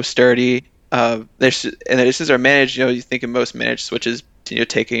so sturdy. And this is our managed. You think of most managed switches,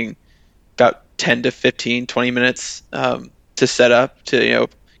 taking about 10 to 15, 20 minutes to set up to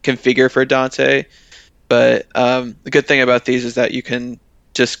configure for Dante. But the good thing about these is that you can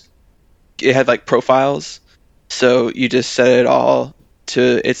it had like profiles. So you just set it all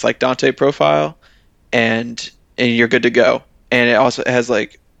to its like Dante profile and you're good to go. And it also has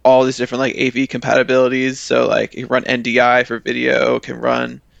like all these different like AV compatibilities. So like you run NDI for video, it can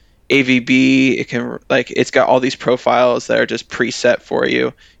run AVB, it's got all these profiles that are just preset for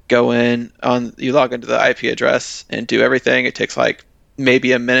you. You log into the IP address and do everything. It takes like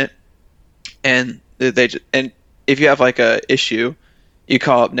maybe a minute. And if you have like a issue, you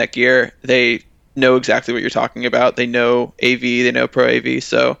call up Netgear. They know exactly what you're talking about. They know AV, they know Pro AV.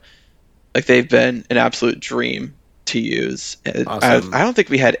 So like they've been an absolute dream to use. Awesome. I don't think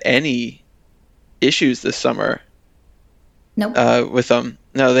we had any issues this summer. Nope. With them.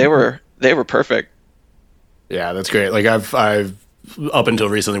 No, they were perfect. Yeah, that's great. Like I've up until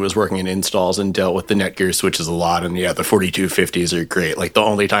recently was working in installs and dealt with the Netgear switches a lot, and yeah, the 4250s are great. Like the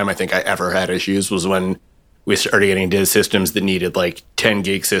only time I think I ever had issues was when we started getting into systems that needed like 10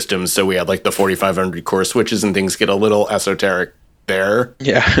 gig systems, so we had like the 4500 core switches and things get a little esoteric there.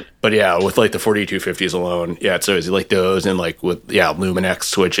 Yeah. But yeah, with like the 4250s alone, yeah, it's always like those, and like with Luminex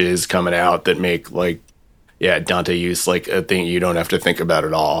switches coming out that make like Dante use like a thing you don't have to think about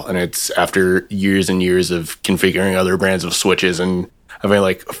at all. And it's after years and years of configuring other brands of switches and having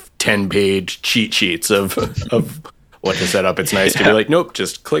like 10-page cheat sheets of what to set up. It's nice to be like, nope,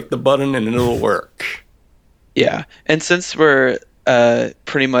 just click the button and it'll work. Yeah. And since we're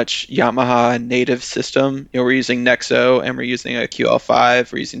pretty much Yamaha native system, we're using Nexo and we're using a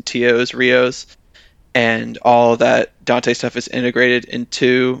QL5, we're using TOs, Rios, and all that Dante stuff is integrated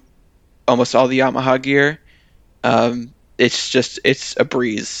into almost all the Yamaha gear. It's a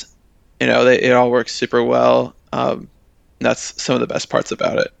breeze. It all works super well. That's some of the best parts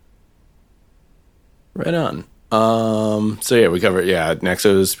about it. Right on. So yeah, we covered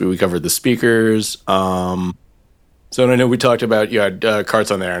Nexos. We covered the speakers. So I know we talked about you had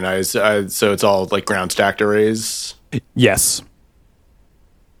carts on there, and so it's all like ground stacked arrays. Yes.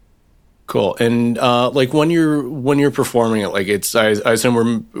 Cool. And like when you're performing it, like I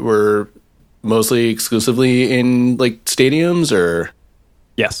assume we're mostly exclusively in like stadiums, or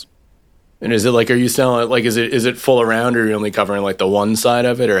Yes. And is it like, are you selling like, is it full around, or are you only covering like the one side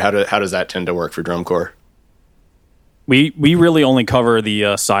of it, or how does that tend to work for drum corps? We really only cover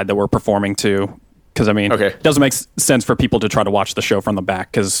the side that we're performing to, because it doesn't make sense for people to try to watch the show from the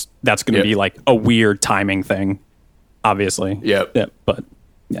back, because that's going to be like a weird timing thing, obviously. Yep. Yeah. But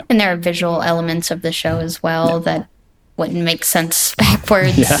yeah. And there are visual elements of the show as well that wouldn't make sense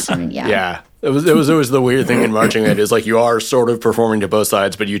backwards. Yeah. It was always the weird thing in marching band is like you are sort of performing to both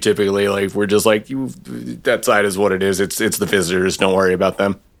sides, but you typically like we're just like that side is what it is. It's the visitors. Don't worry about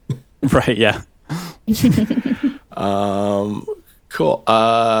them. Right. Yeah. Cool.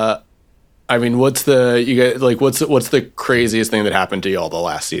 What's the craziest thing that happened to y'all the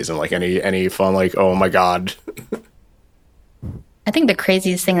last season? Like any fun, like, oh my God. I think the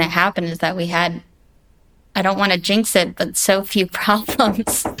craziest thing that happened is that we had, I don't want to jinx it, but so few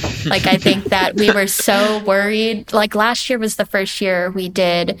problems. Like, I think that we were so worried. Like, last year was the first year we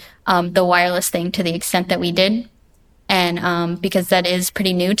did the wireless thing to the extent that we did. And because that is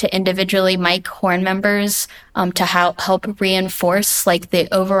pretty new to individually mic horn members to help reinforce, like, the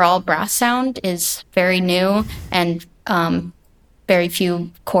overall brass sound is very new, and very few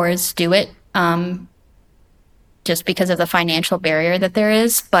corps do it just because of the financial barrier that there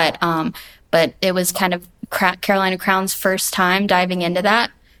is. But it was kind of Carolina Crown's first time diving into that.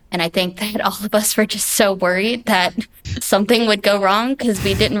 And I think that all of us were just so worried that something would go wrong because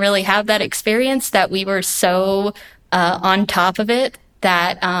we didn't really have that experience, that we were so on top of it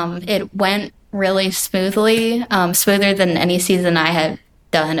that it went really smoothly, smoother than any season I had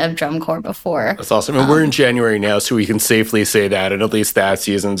done of drum corps before. That's awesome. And we're in January now, so we can safely say that, and at least that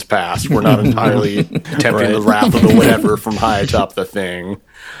season's passed. We're not entirely tempting the wrath of the whatever from high atop the thing.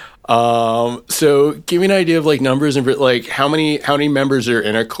 So give me an idea of like numbers and like how many members are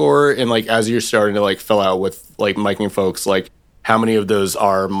in a corps, and like as you're starting to like fill out with like miking folks, like how many of those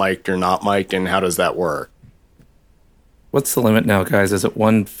are mic'd or not mic'd, and how does that work? What's the limit now, guys? Is it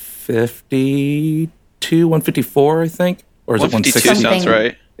 152, 154, I think? Or is it 160? Sounds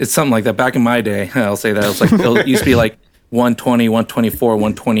right. It's something like that. Back in my day, I'll say that. It was like, it used to be like 120, 124,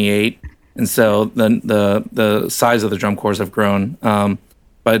 128. And so the size of the drum corps have grown.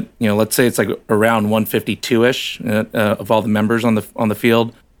 But, let's say it's like around 152-ish of all the members on the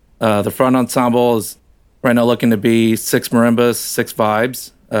field. The front ensemble is right now looking to be 6 marimbas, 6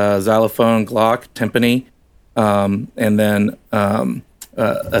 vibes, xylophone, Glock, timpani, and then a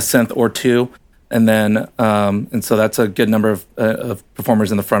synth or 2. And then, and so that's a good number of performers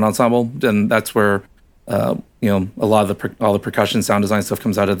in the front ensemble. And that's where, a lot of all the percussion sound design stuff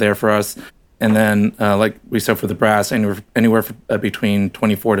comes out of there for us. And then, like we said for the brass, anywhere between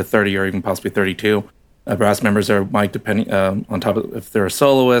 24 to 30 or even possibly 32 brass members are mic'd, depending on top of if they're a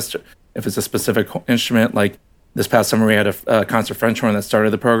soloist, if it's a specific instrument. Like this past summer, we had a concert French horn that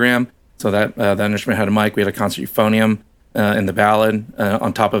started the program. So that instrument had a mic. We had a concert euphonium in the ballad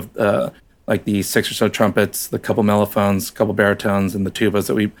on top of like the 6 or so trumpets, the couple mellophones, couple baritones, and the tubas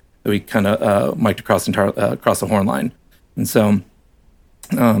that we kind of mic'd across the horn line. And so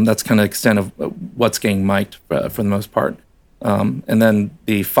that's kind of the extent of what's getting mic'd for the most part. And then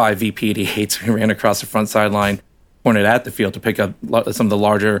the 5 VP88s we ran across the front sideline, pointed at the field to pick up some of the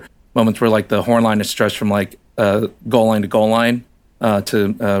larger moments where like the horn line is stretched from like goal line to goal line.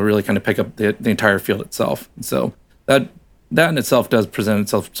 to really kind of pick up the entire field itself. And so that in itself does present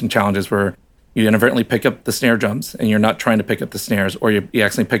itself some challenges where you inadvertently pick up the snare drums and you're not trying to pick up the snares, or you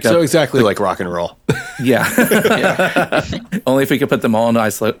accidentally pick up. So exactly like rock and roll. Yeah. Only if we could put them all in an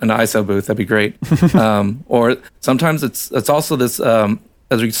ISO booth, that'd be great. Or sometimes it's also this,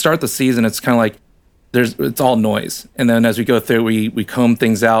 as we start the season, it's kind of like it's all noise. And then as we go through, we comb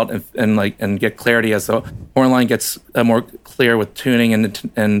things out and get clarity as the horn line gets more clear with tuning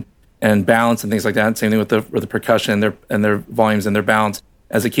and balance and things like that. Same thing with the percussion and their volumes and their balance.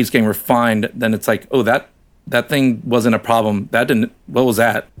 As it keeps getting refined, then it's like, oh, that thing wasn't a problem. What was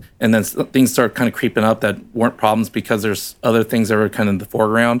that? And then things start kind of creeping up that weren't problems because there's other things that are kind of in the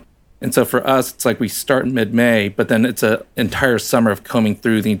foreground. And so for us, it's like we start in mid-May, but then it's an entire summer of combing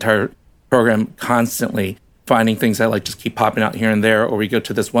through the entire program constantly, finding things that like just keep popping out here and there. Or we go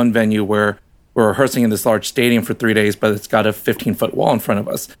to this one venue where we're rehearsing in this large stadium for 3 days, but it's got a 15-foot wall in front of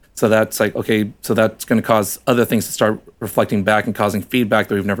us. So that's like, okay, so that's going to cause other things to start reflecting back and causing feedback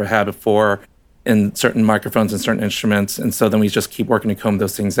that we've never had before in certain microphones and certain instruments. And so then we just keep working to comb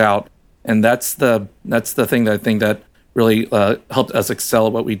those things out. And that's the thing that I think that really helped us excel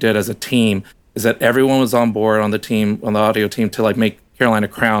at what we did as a team, is that everyone was on board on the team, on the audio team, to like make Carolina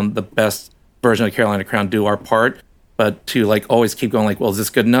Crown the best version of Carolina Crown, do our part. But to like always keep going, like, well, is this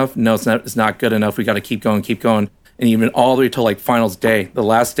good enough? No, it's not good enough. We got to keep going. And even all the way till like finals day, the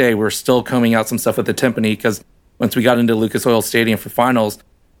last day, we're still coming out some stuff with the timpani, because once we got into Lucas Oil Stadium for finals,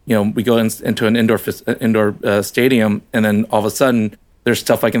 we go into an indoor stadium, and then all of a sudden there's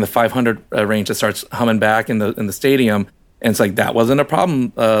stuff like in the 500 range that starts humming back in the stadium, and it's like that wasn't a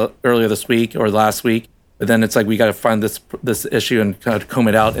problem earlier this week or last week, but then it's like we got to find this issue and kind of comb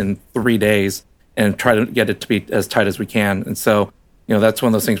it out in 3 days and try to get it to be as tight as we can. And so, that's one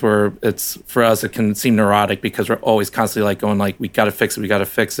of those things where it's, for us, it can seem neurotic because we're always constantly like going like, we got to fix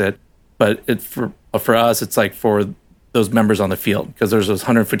it. But for us, it's like for those members on the field, because there's those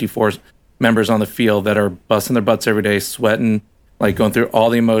 154 members on the field that are busting their butts every day, sweating, like going through all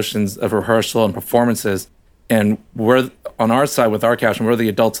the emotions of rehearsal and performances. And we're on our side with our caption, we're the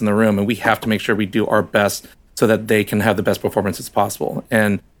adults in the room, and we have to make sure we do our best so that they can have the best performances possible.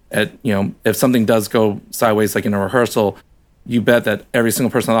 And if something does go sideways, like in a rehearsal, you bet that every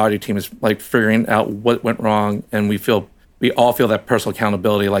single person on the audio team is like figuring out what went wrong, and we all feel that personal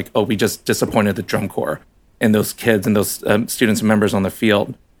accountability, like, oh, we just disappointed the drum corps and those kids and those students and members on the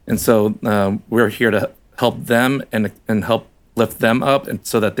field. And so we're here to help them and help lift them up, and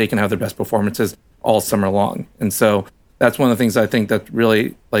so that they can have their best performances all summer long. And so that's one of the things I think that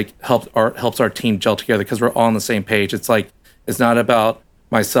really like helps our team gel together, because we're all on the same page. It's like, it's not about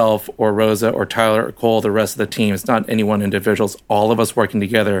myself or Rosa or Tyler or Cole, the rest of the team. It's not any one individual. It's all of us working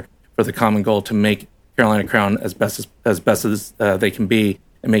together for the common goal to make Carolina Crown as best as they can be,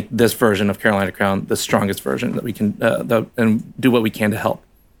 and make this version of Carolina Crown the strongest version that we can, and do what we can to help.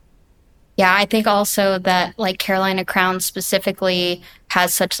 Yeah, I think also that like Carolina Crown specifically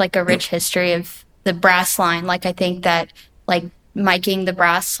has such like a rich history of the brass line. Like I think that like miking the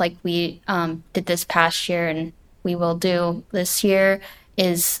brass like we did this past year and we will do this year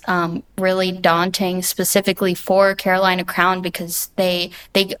is really daunting, specifically for Carolina Crown, because they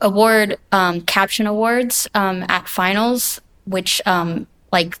award caption awards at finals, which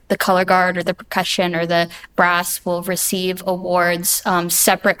like the color guard or the percussion or the brass will receive awards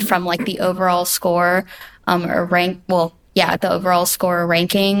separate from like the overall score or rank. Well, yeah, the overall score or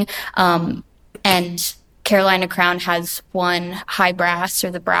ranking. And Carolina Crown has won high brass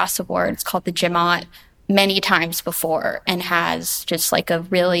or the brass award. It's called the Jimot many times before, and has just like a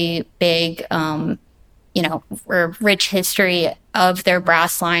really big, rich history of their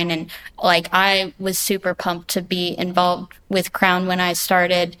brass line. And like, I was super pumped to be involved with Crown when I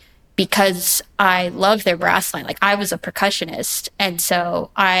started, because I love their brass line. Like I was a percussionist. And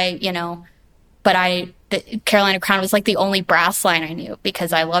so the Carolina Crown was like the only brass line I knew,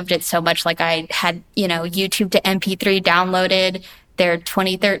 because I loved it so much. Like I had, YouTube to MP3 downloaded, their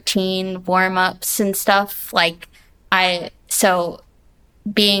 2013 warm-ups and stuff. So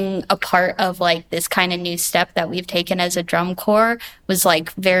being a part of like this kind of new step that we've taken as a drum corps was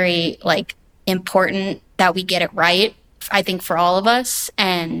like very like important that we get it right, I think, for all of us,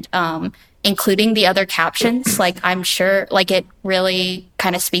 and including the other captions. Like I'm sure like it really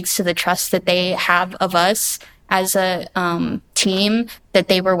kind of speaks to the trust that they have of us as a team, that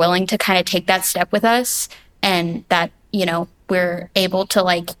they were willing to kind of take that step with us, and that we're able to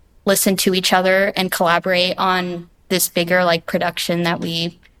like listen to each other and collaborate on this bigger like production that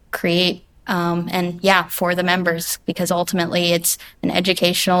we create and for the members, because ultimately it's an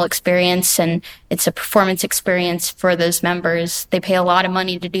educational experience and it's a performance experience for those members. They pay a lot of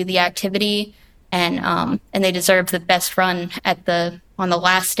money to do the activity, and they deserve the best run on the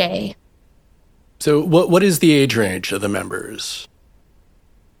last day. So what is the age range of the members?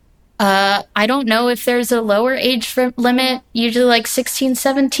 I don't know if there's a lower age limit. Usually like 16,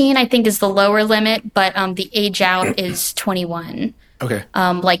 17, I think is the lower limit, but the age out is 21. Okay.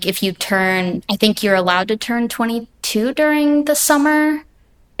 Like if you turn, I think you're allowed to turn 22 during the summer.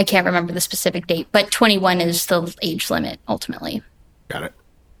 I can't remember the specific date, but 21 is the age limit ultimately. Got it.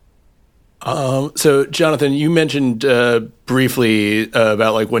 So Jonathan, you mentioned briefly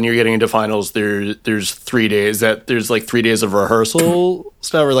about like when you're getting into finals, there's 3 days there's like 3 days of rehearsal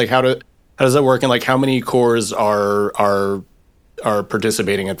stuff, or like how does that work, and like how many corps are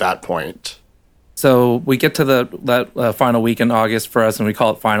participating at that point? So we get to that final week in August for us, and we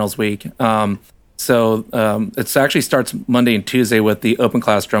call it finals week. It actually starts Monday and Tuesday with the open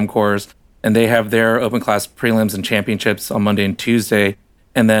class drum corps, and they have their open class prelims and championships on Monday and Tuesday.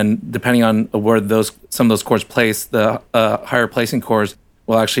 And then, depending on where some of those corps place, the higher placing corps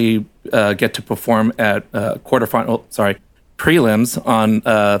will actually get to perform at prelims on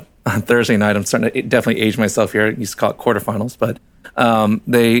Thursday night. I'm starting to definitely age myself here. I used to call it quarterfinals, but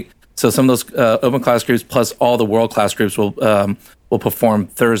so some of those open class groups plus all the world class groups will perform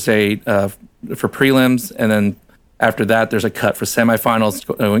Thursday for prelims, and then after that, there's a cut for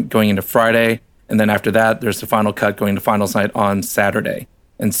semifinals going into Friday, and then after that, there's the final cut going to finals night on Saturday.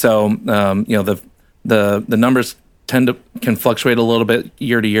 And so, the numbers can fluctuate a little bit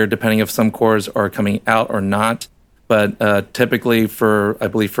year to year, depending if some corps are coming out or not. But typically, for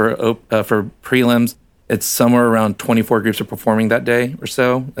prelims, it's somewhere around 24 groups are performing that day or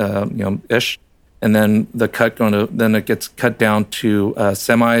so, ish. And then then it gets cut down to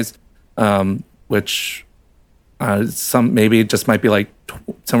semis, which some maybe it just might be like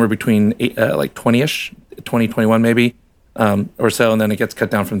somewhere between like 20-ish, 20, 21 maybe. Or so, and then it gets cut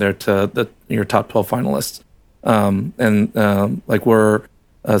down from there to your top 12 finalists.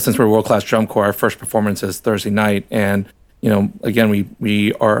 Since we're World Class Drum Corps, our first performance is Thursday night, and again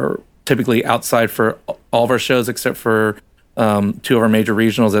we are typically outside for all of our shows except for 2 of our major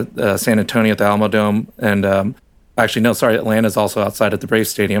regionals at San Antonio at the Alamo Dome, and Atlanta's also outside at the Braves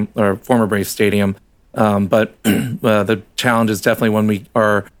Stadium, or former Braves Stadium. But the challenge is definitely when we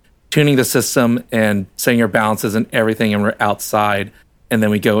are tuning the system and setting our balances and everything, and we're outside, and then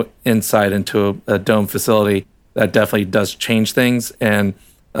we go inside into a dome facility. That definitely does change things, and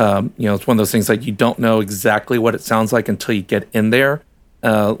it's one of those things like you don't know exactly what it sounds like until you get in there.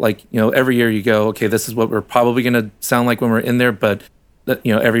 Every year you go, okay, this is what we're probably going to sound like when we're in there, but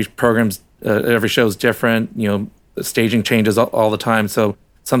every show is different. The staging changes all the time, so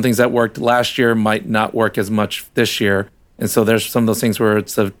some things that worked last year might not work as much this year. And so there's some of those things where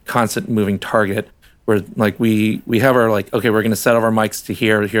it's a constant moving target, where like we have our like, okay, we're going to set all our mics to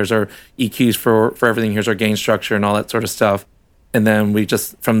here. Here's our EQs for everything. Here's our gain structure and all that sort of stuff. And then we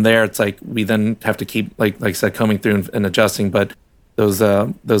just, from there, it's like we then have to keep, like I said, combing through and adjusting. But those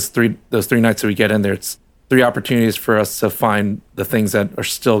three nights that we get in there, it's 3 opportunities for us to find the things that are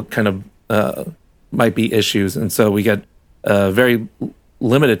still kind of might be issues. And so we get very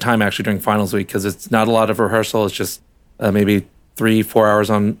limited time actually during finals week, because it's not a lot of rehearsal. It's just maybe 3-4 hours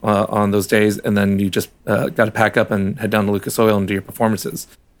on those days, and then you just got to pack up and head down to Lucas Oil and do your performances.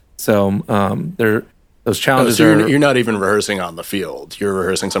 So those challenges. So you're not even rehearsing on the field. You're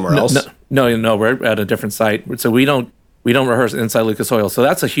rehearsing somewhere else. No, we're at a different site. So we don't rehearse inside Lucas Oil. So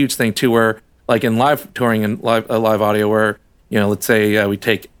that's a huge thing too. Where like in live touring and live audio, where let's say we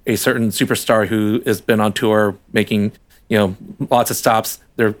take a certain superstar who has been on tour making lots of stops.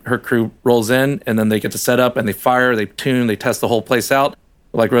 Her crew rolls in, and then they get to set up, and they fire, they tune, they test the whole place out.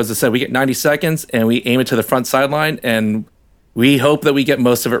 Like Rosa said, we get 90 seconds, and we aim it to the front sideline, and we hope that we get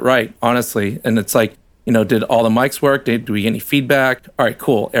most of it right, honestly. And it's like, did all the mics work? Do we get any feedback? All right,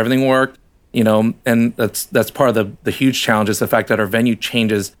 cool, everything worked. And that's part of the huge challenge, is the fact that our venue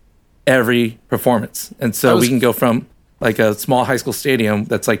changes every performance. And so we can go from like a small high school stadium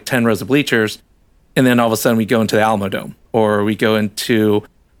that's like 10 rows of bleachers, and then all of a sudden we go into the Alamo Dome, or we go into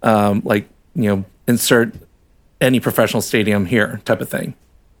insert any professional stadium here type of thing.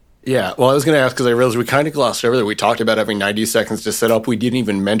 Yeah, well, I was going to ask, because I realized we kind of glossed over that. We talked about having 90 seconds to set up. We didn't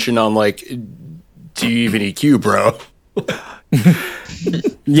even mention on like, do you even EQ, bro?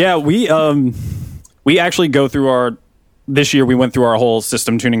 Yeah, we actually go through this year we went through our whole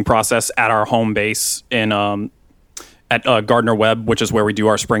system tuning process at our home base at Gardner Webb, which is where we do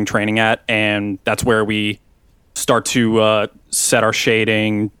our spring training at, and that's where we start to set our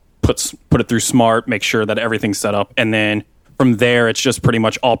shading, put it through Smart, make sure that everything's set up, and then from there it's just pretty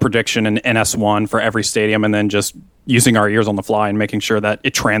much all prediction and NS1 for every stadium, and then just using our ears on the fly and making sure that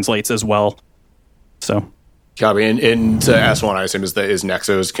it translates as well. So, copy. And to S1, I assume is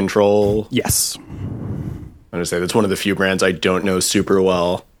Nexo's control. Yes. I'm gonna say that's one of the few brands I don't know super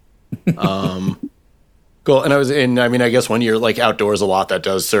well. Cool. And I guess when you're like outdoors a lot, that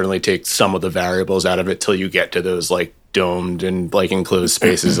does certainly take some of the variables out of it till you get to those like domed and like enclosed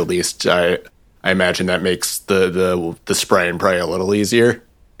spaces. At least I imagine that makes the spray and pray a little easier.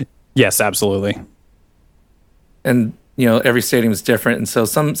 Yes, absolutely. And every stadium is different, and so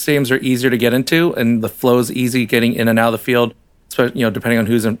some stadiums are easier to get into, and the flow is easy getting in and out of the field. So depending on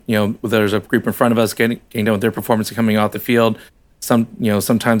who's in, there's a group in front of us getting done with their performance and coming off the field.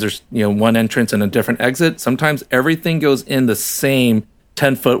 Sometimes there's one entrance and a different exit. Sometimes everything goes in the same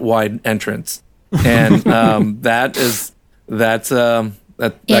 10-foot wide entrance, and that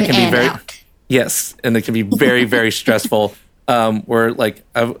can be very out. Yes, and it can be very very stressful. Where like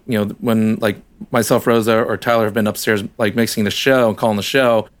when like myself, Rosa, or Tyler have been upstairs like mixing the show and calling the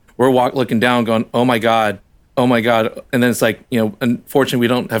show, we're looking down, going, oh my god, and then it's like unfortunately we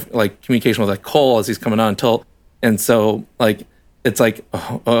don't have like communication with like Cole as he's coming on and so like. It's like,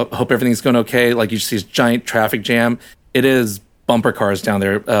 hope everything's going okay. Like you see this giant traffic jam. It is bumper cars down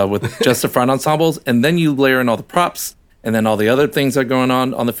there with just the front ensembles, and then you layer in all the props, and then all the other things that are going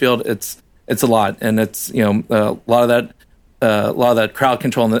on the field. It's a lot, and it's a lot of that crowd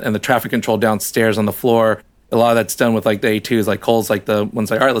control and the traffic control downstairs on the floor. A lot of that's done with like the A2s, like Cole's like the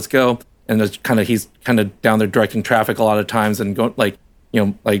one's like, all right, let's go, and he's kind of down there directing traffic a lot of times and going like.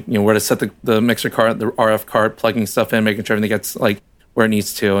 Where to set the mixer cart, the RF cart, plugging stuff in, making sure everything gets like where it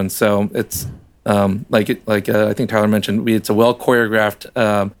needs to. And so it's I think Tyler mentioned, it's a well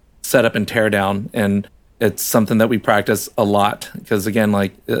choreographed setup and tear down, and it's something that we practice a lot because again,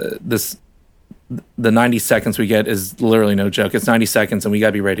 the 90 seconds we get is literally no joke. It's 90 seconds, and we got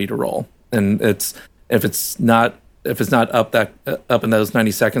to be ready to roll. And if it's not up in those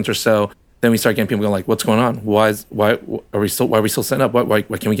 90 seconds or so. Then we start getting people going like, "What's going on? Why are we still setting up? Why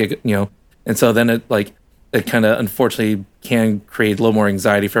can we get And so then it kind of unfortunately can create a little more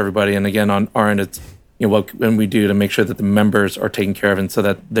anxiety for everybody. And again, on our end, it's what when we do to make sure that the members are taken care of, and so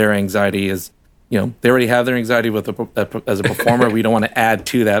that their anxiety is they already have their anxiety as a performer. We don't want to add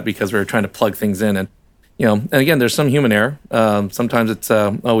to that because we're trying to plug things in, and and again, there's some human error. Sometimes it's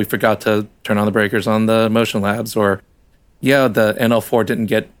we forgot to turn on the breakers on the motion labs, or the NL4 didn't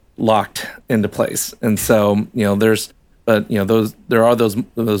get locked into place, and so there are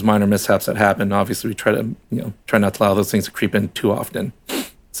those minor mishaps that happen. Obviously, we try not to allow those things to creep in too often.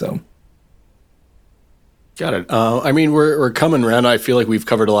 So, got it. We're coming around. I feel like we've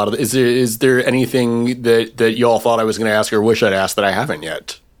covered a lot of. Is there anything that y'all thought I was going to ask or wish I'd asked that I haven't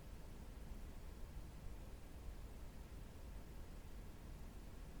yet?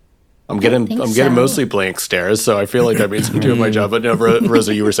 I'm getting mostly blank stares, so I feel like that means I'm doing my job. But no,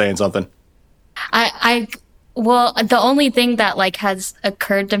 Rosa, you were saying something. Well, the only thing that has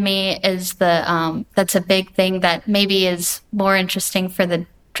occurred to me is that's a big thing that maybe is more interesting for the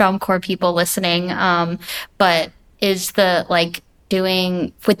drum corps people listening. But is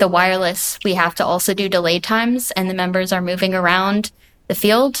doing with the wireless, we have to also do delay times, and the members are moving around the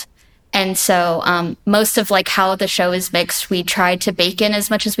field. And so most of how the show is mixed, we try to bake in as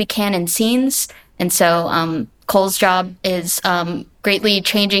much as we can in scenes. And so Cole's job is greatly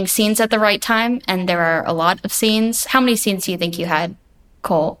changing scenes at the right time. And there are a lot of scenes. How many scenes do you think you had,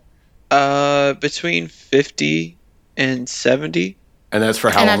 Cole? Between 50 and 70. And that's for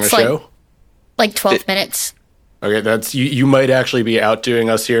how long a show? 12 minutes. Okay, that's you might actually be outdoing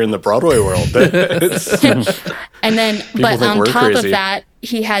us here in the Broadway world. And then, but on top crazy. of that,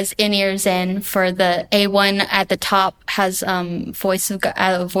 he has in-ears in for the A1 at the top has voice of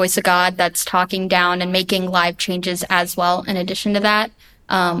God that's talking down and making live changes as well. In addition to that,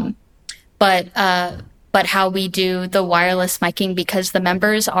 but how we do the wireless miking, because the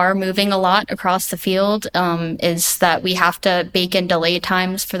members are moving a lot across the field, is that we have to bake in delay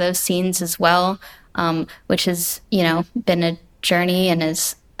times for those scenes as well. Which has, been a journey and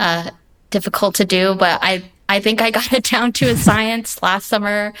is difficult to do. But I think I got it down to a science. Last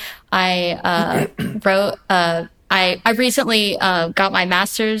summer, I wrote. I recently got my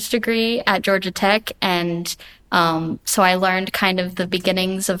master's degree at Georgia Tech, and so I learned kind of the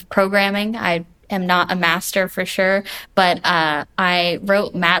beginnings of programming. I am not a master for sure, but I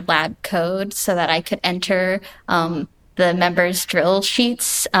wrote MATLAB code so that I could enter the members' drill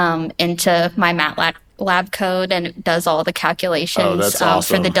sheets into my lab code and it does all the calculations that's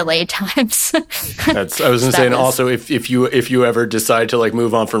awesome. for the delay times. I was going to say, and also if you ever decide to like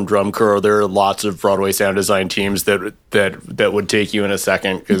move on from drum corps, there are lots of Broadway sound design teams that would take you in a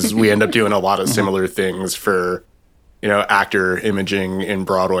second, because we end up doing a lot of similar things for, actor imaging in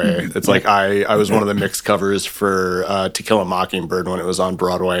Broadway. It's like I was one of the mix covers for To Kill a Mockingbird when it was on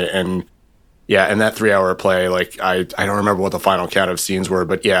Broadway, and yeah, in that 3-hour play, like I don't remember what the final count of scenes were,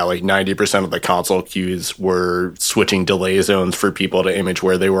 but yeah, like 90% of the console cues were switching delay zones for people to image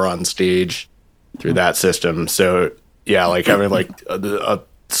where they were on stage through that system. So yeah, like having like a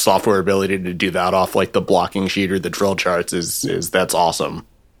software ability to do that off like the blocking sheet or the drill charts is that's awesome.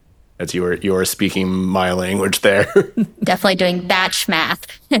 That's you're speaking my language there. Definitely doing batch math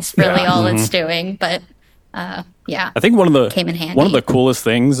is really all it's doing, but yeah. I think one of came in handy. One of the coolest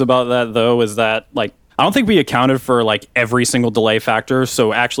things about that though is that like I don't think we accounted for like every single delay factor.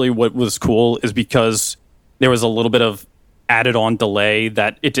 So actually what was cool is because there was a little bit of added on delay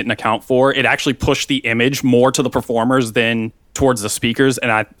that it didn't account for. It actually pushed the image more to the performers than towards the speakers,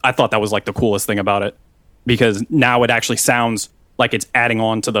 and I thought that was like the coolest thing about it, because now it actually sounds like it's adding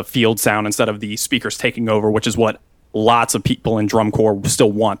on to the field sound instead of the speakers taking over, which is what lots of people in drum corps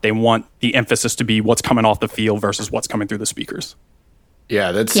still want. They want the emphasis to be what's coming off the field versus what's coming through the speakers.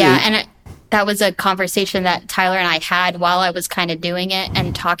 Yeah, that's and that was a conversation that Tyler and I had while I was kind of doing it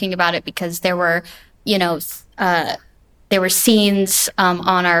and talking about it, because there were, there were scenes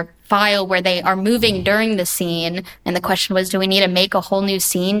on our file where they are moving during the scene, and the question was, do we need to make a whole new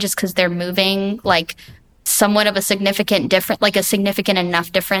scene just because they're moving like somewhat of a significant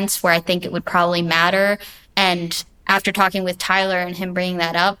enough difference where I think it would probably matter. And after talking with Tyler and him bringing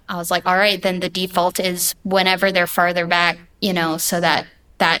that up, I was like, all right, then the default is whenever they're farther back, so that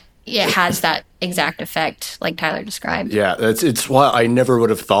it has that exact effect like Tyler described. Yeah, it's why I never would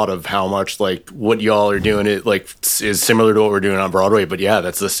have thought of how much like what y'all are doing it like is similar to what we're doing on Broadway. But yeah,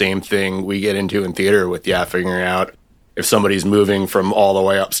 that's the same thing we get into in theater with figuring out if somebody's moving from all the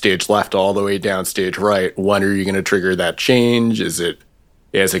way up stage left all the way down stage right, when are you going to trigger that change? Is it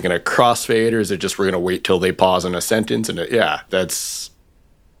going to crossfade, or is it just we're going to wait till they pause in a sentence? And that's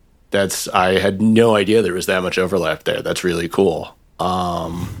I had no idea there was that much overlap there. That's really cool.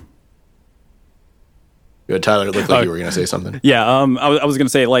 Tyler, it looked like you were going to say something. Yeah, I was going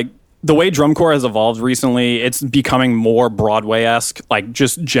to say, like, the way drum corps has evolved recently, it's becoming more Broadway-esque, like,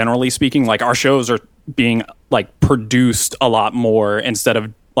 just generally speaking. Like, our shows are being, like, produced a lot more instead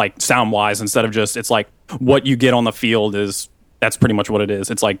of, like, sound-wise, instead of just, it's like, what you get on the field that's pretty much what it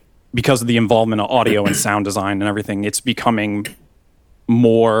is. It's like, because of the involvement of audio and sound design and everything, it's becoming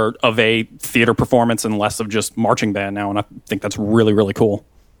more of a theater performance and less of just marching band now, and I think that's really, really cool.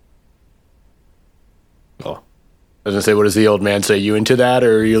 Oh, I was gonna say, what does the old man say? You into that,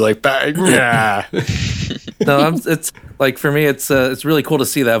 or are you like, yeah? No, it's like for me, it's really cool to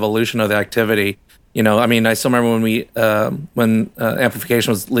see the evolution of the activity. I mean, I still remember when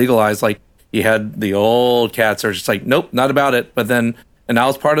amplification was legalized. Like, you had the old cats that are just like, nope, not about it. But then, and I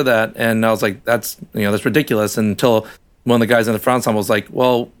was part of that, and I was like, that's ridiculous. Until one of the guys in the front ensemble was like,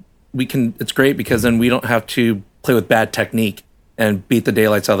 well, it's great because then we don't have to play with bad technique and beat the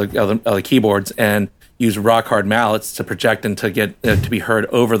daylights out of the keyboards and use rock hard mallets to project and to get to be heard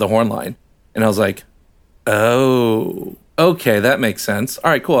over the horn line. And I was like, oh, okay, that makes sense.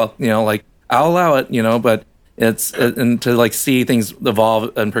 All right, cool. Like, I'll allow it, but and to like see things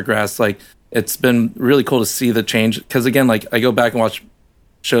evolve and progress, like, it's been really cool to see the change. Because again, like, I go back and watch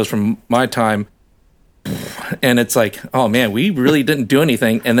shows from my time, and it's like, oh man, we really didn't do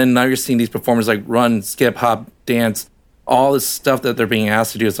anything. And then now you're seeing these performers like run, skip, hop, dance, all this stuff that they're being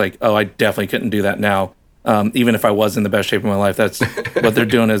asked to do. It's like, oh, I definitely couldn't do that now. Even if I was in the best shape of my life, that's what they're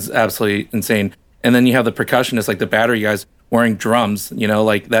doing is absolutely insane. And then you have the percussionists, like the battery guys, wearing drums,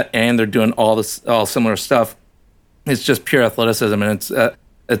 like that, and they're doing all similar stuff. It's just pure athleticism, and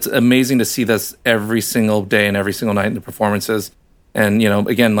it's amazing to see this every single day and every single night in the performances. And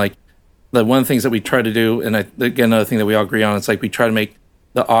again, like, the one of the things that we try to do, and again, another thing that we all agree on, it's like we try to make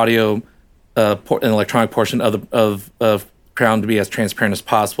the audio and electronic portion of Crown to be as transparent as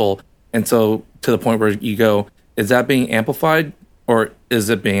possible. And so to the point where you go, is that being amplified or is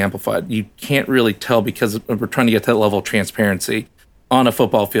it being amplified? You can't really tell because we're trying to get to that level of transparency on a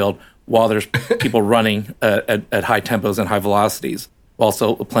football field while there's people running at high tempos and high velocities,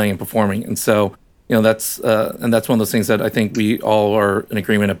 also playing and performing. And so, that's one of those things that I think we all are in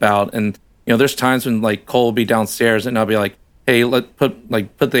agreement about. And, there's times when like Cole will be downstairs and I'll be like, hey, put the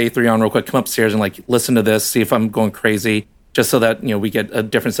A3 on real quick, come upstairs and like listen to this, see if I'm going crazy, just so that, we get a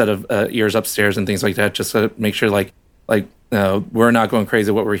different set of ears upstairs and things like that, just to make sure like we're not going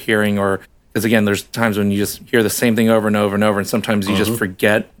crazy what we're hearing, or because again, there's times when you just hear the same thing over and over and over, and sometimes you just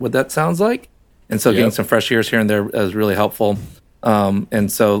forget what that sounds like. And so getting some fresh ears here and there is really helpful.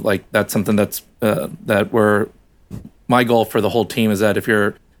 And so like that's something that's my goal for the whole team is that if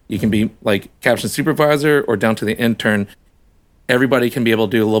you can be like caption supervisor or down to the intern, everybody can be able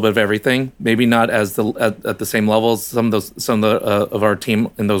to do a little bit of everything. Maybe not at the same levels some of our team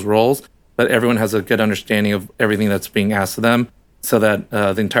in those roles, but everyone has a good understanding of everything that's being asked of them, so that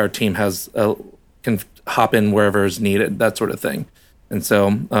the entire team can hop in wherever is needed, that sort of thing. And so,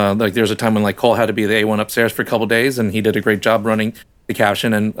 like, there's a time when like Cole had to be the A1 upstairs for a couple of days, and he did a great job running the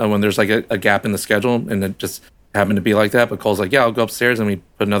caption. And when there's like a gap in the schedule, and it just happened to be like that, but Cole's like, yeah, I'll go upstairs, and we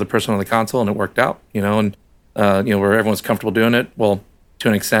put another person on the console, and it worked out, and where everyone's comfortable doing it. Well, to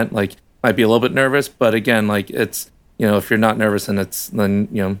an extent, like, might be a little bit nervous, but again, like, it's, if you're not nervous, then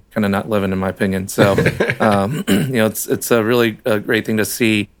kind of not living, in my opinion. So, it's a really great thing to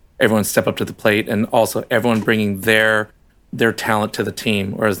see everyone step up to the plate, and also everyone bringing their talent to the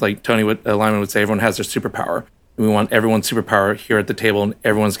team. Whereas, like Tony Lyman would say, everyone has their superpower. We want everyone's superpower here at the table, and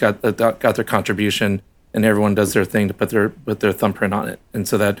everyone's got their contribution, and everyone does their thing to put their thumbprint on it, and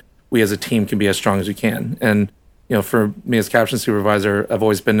so that we as a team can be as strong as we can. And for me as caption supervisor, I've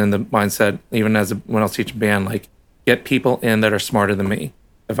always been in the mindset, even when I was teaching band, like, get people in that are smarter than me.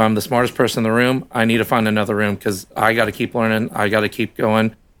 If I'm the smartest person in the room, I need to find another room, because I got to keep learning. I got to keep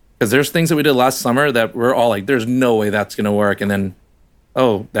going. Because there's things that we did last summer that we're all like, there's no way that's going to work. And then,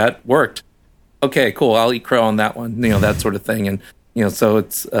 oh, that worked. Okay, cool. I'll eat crow on that one, that sort of thing. And, so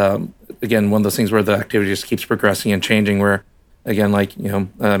it's, again, one of those things where the activity just keeps progressing and changing, where, again, like,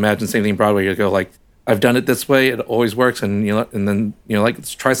 imagine same thing Broadway, you go like, I've done it this way. It always works. And, and then, like,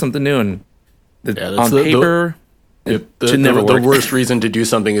 let's try something new. And on paper... The worst reason to do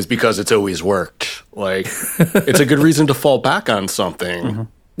something is because it's always worked. Like, it's a good reason to fall back on something. Mm-hmm.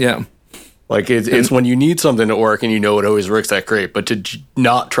 Yeah. Like, it's when you need something to work and it always works that great, but to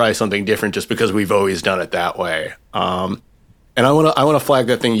not try something different just because we've always done it that way. And I want to flag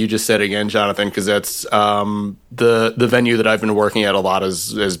that thing you just said again, Jonathan, because that's the venue that I've been working at a lot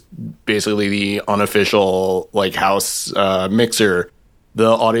is basically the unofficial, like, house mixer. The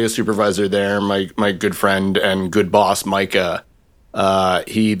audio supervisor there, my good friend and good boss, Micah,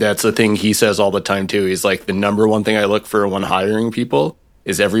 that's a thing he says all the time too. He's like, the number one thing I look for when hiring people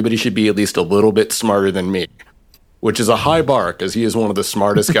is everybody should be at least a little bit smarter than me, which is a high bar, because he is one of the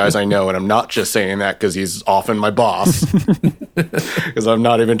smartest guys I know. And I'm not just saying that because he's often my boss, because I'm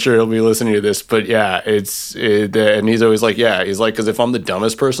not even sure he'll be listening to this. But yeah, and he's always like, yeah, he's like, because if I'm the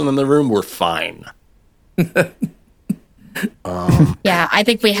dumbest person in the room, we're fine. Yeah, I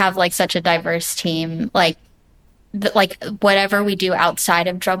think we have like such a diverse team. Like whatever we do outside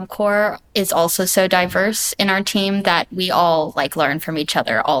of drum corps is also so diverse in our team that we all like learn from each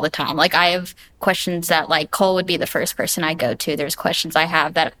other all the time. Like, I have questions that like Cole would be the first person I go to. There's questions I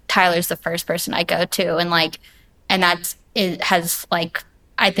have that Tyler's the first person I go to, and it has like,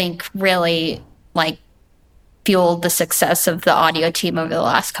 I think, really like fueled the success of the audio team over the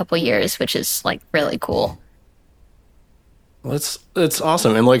last couple of years, which is like really cool. Well, it's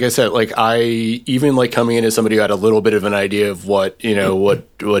awesome. And like I said, like, I even like coming in as somebody who had a little bit of an idea of what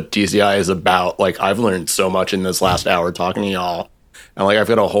DCI is about. Like, I've learned so much in this last hour talking to y'all, and like, I've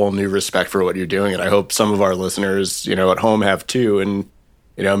got a whole new respect for what you're doing. And I hope some of our listeners, at home have too. And,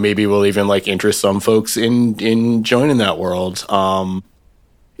 maybe we'll even like interest some folks in joining that world.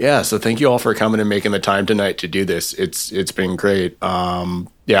 Yeah. So thank you all for coming and making the time tonight to do this. It's been great.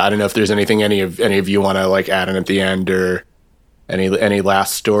 Yeah. I don't know if there's anything any of you want to like add in at the end, or any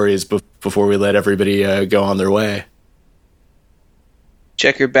last stories before we let everybody go on their way.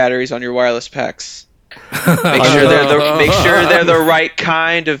 Check your batteries on your wireless packs. Make sure they're the right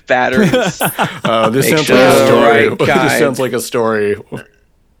kind of batteries. This sounds like a story. This sounds like a story.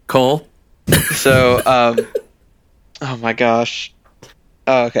 Cole. So, oh my gosh.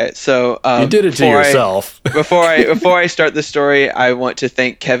 Okay, so you did it to yourself. Before I start the story, I want to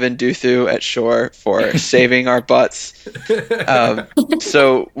thank Kevin Duthu at Shore for saving our butts.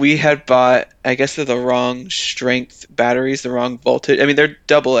 So we had bought, I guess they're the wrong strength batteries, the wrong voltage. I mean, they're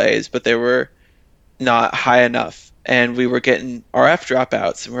AA's, but they were not high enough, and we were getting RF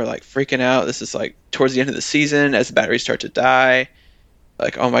dropouts, and we're like freaking out. This is like towards the end of the season as the batteries start to die.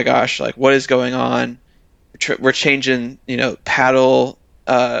 Like, oh my gosh, like what is going on? We're changing, paddle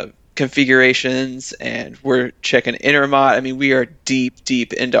configurations, and we're checking intermod. I mean, we are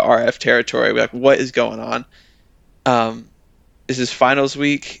deep into RF territory. We're like, what is going on? This is finals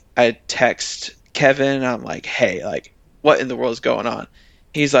week. I text Kevin. I'm like, hey, like, what in the world is going on?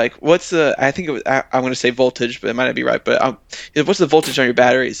 He's like, what's the? I think it was. I'm going to say voltage, but it might not be right. But what's the voltage on your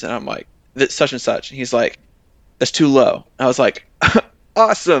batteries? And I'm like, such and such. And he's like, that's too low. I was like,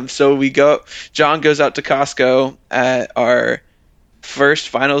 awesome. So John goes out to Costco at our first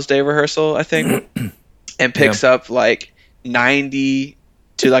finals day rehearsal, I think, and picks up like 90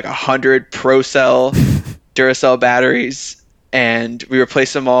 to like 100 Pro-Cell Duracell batteries, and we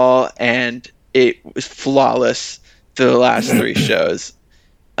replaced them all, and it was flawless through the last 3 shows.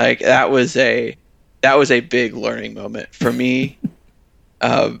 Like that was a big learning moment for me,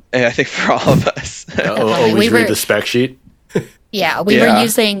 and I think for all of us. Always read the spec sheet. Yeah, we were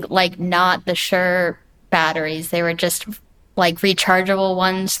using like not the Shure batteries. They were just like rechargeable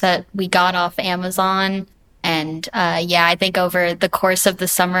ones that we got off Amazon. And I think over the course of the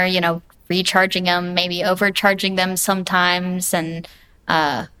summer, recharging them, maybe overcharging them sometimes, and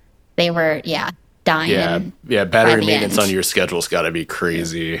they were dying. Yeah, battery maintenance on your schedule's got to be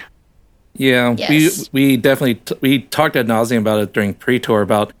crazy. Yeah, yes. we definitely we talked ad nauseum about it during pre-tour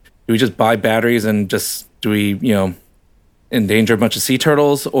about, do we just buy batteries and just do we endanger a bunch of sea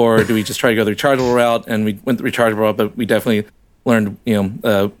turtles, or do we just try to go the rechargeable route? And we went the rechargeable route, but we definitely learned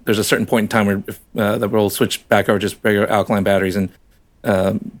there's a certain point in time where that we'll switch back over just regular alkaline batteries and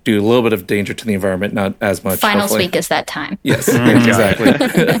do a little bit of danger to the environment, not as much. Finals week is that time. Yes, exactly.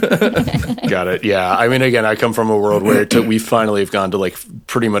 Got it. Yeah. I mean, again, I come from a world where we finally have gone to like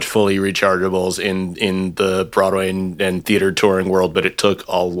pretty much fully rechargeables in the Broadway and theater touring world, but it took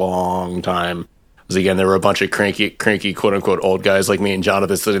a long time. Because again, there were a bunch of cranky, quote unquote, old guys like me and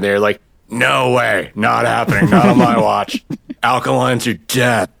Jonathan sitting there like, no way, not happening, not on my watch. Alkalines are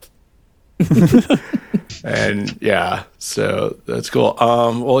death. And so that's cool.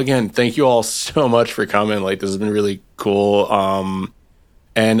 Well, again, thank you all so much for coming. Like, this has been really cool.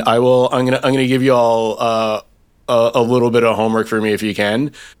 And I'm gonna give you all a little bit of homework for me if you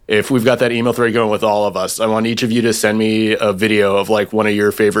can. If we've got that email thread going with all of us, I want each of you to send me a video of like one of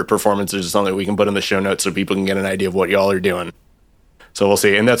your favorite performances or something that we can put in the show notes so people can get an idea of what y'all are doing. So we'll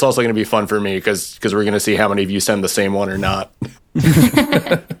see. And that's also going to be fun for me because we're going to see how many of you send the same one or not.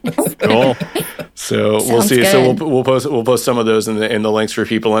 Cool. So we'll see. Good. So we'll post some of those in the links for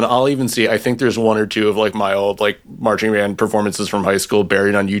people. And I'll even see, I think there's 1 or 2 of like my old like marching band performances from high school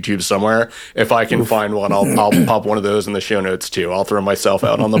buried on YouTube somewhere. If I can find one, I'll pop one of those in the show notes too. I'll throw myself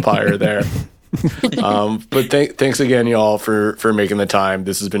out on the pyre there. But thanks again, y'all, for making the time.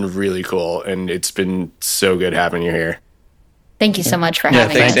 This has been really cool. And it's been so good having you here. Thank you so much for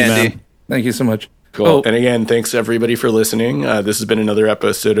having thanks, us. Andy. Thank you so much. Cool. Oh. And again, thanks everybody for listening. This has been another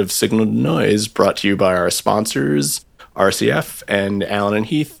episode of Signal to Noise, brought to you by our sponsors, RCF and Alan and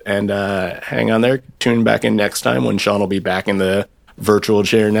Heath. And hang on there. Tune back in next time when Sean will be back in the virtual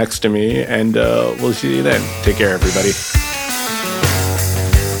chair next to me. And we'll see you then. Take care, everybody.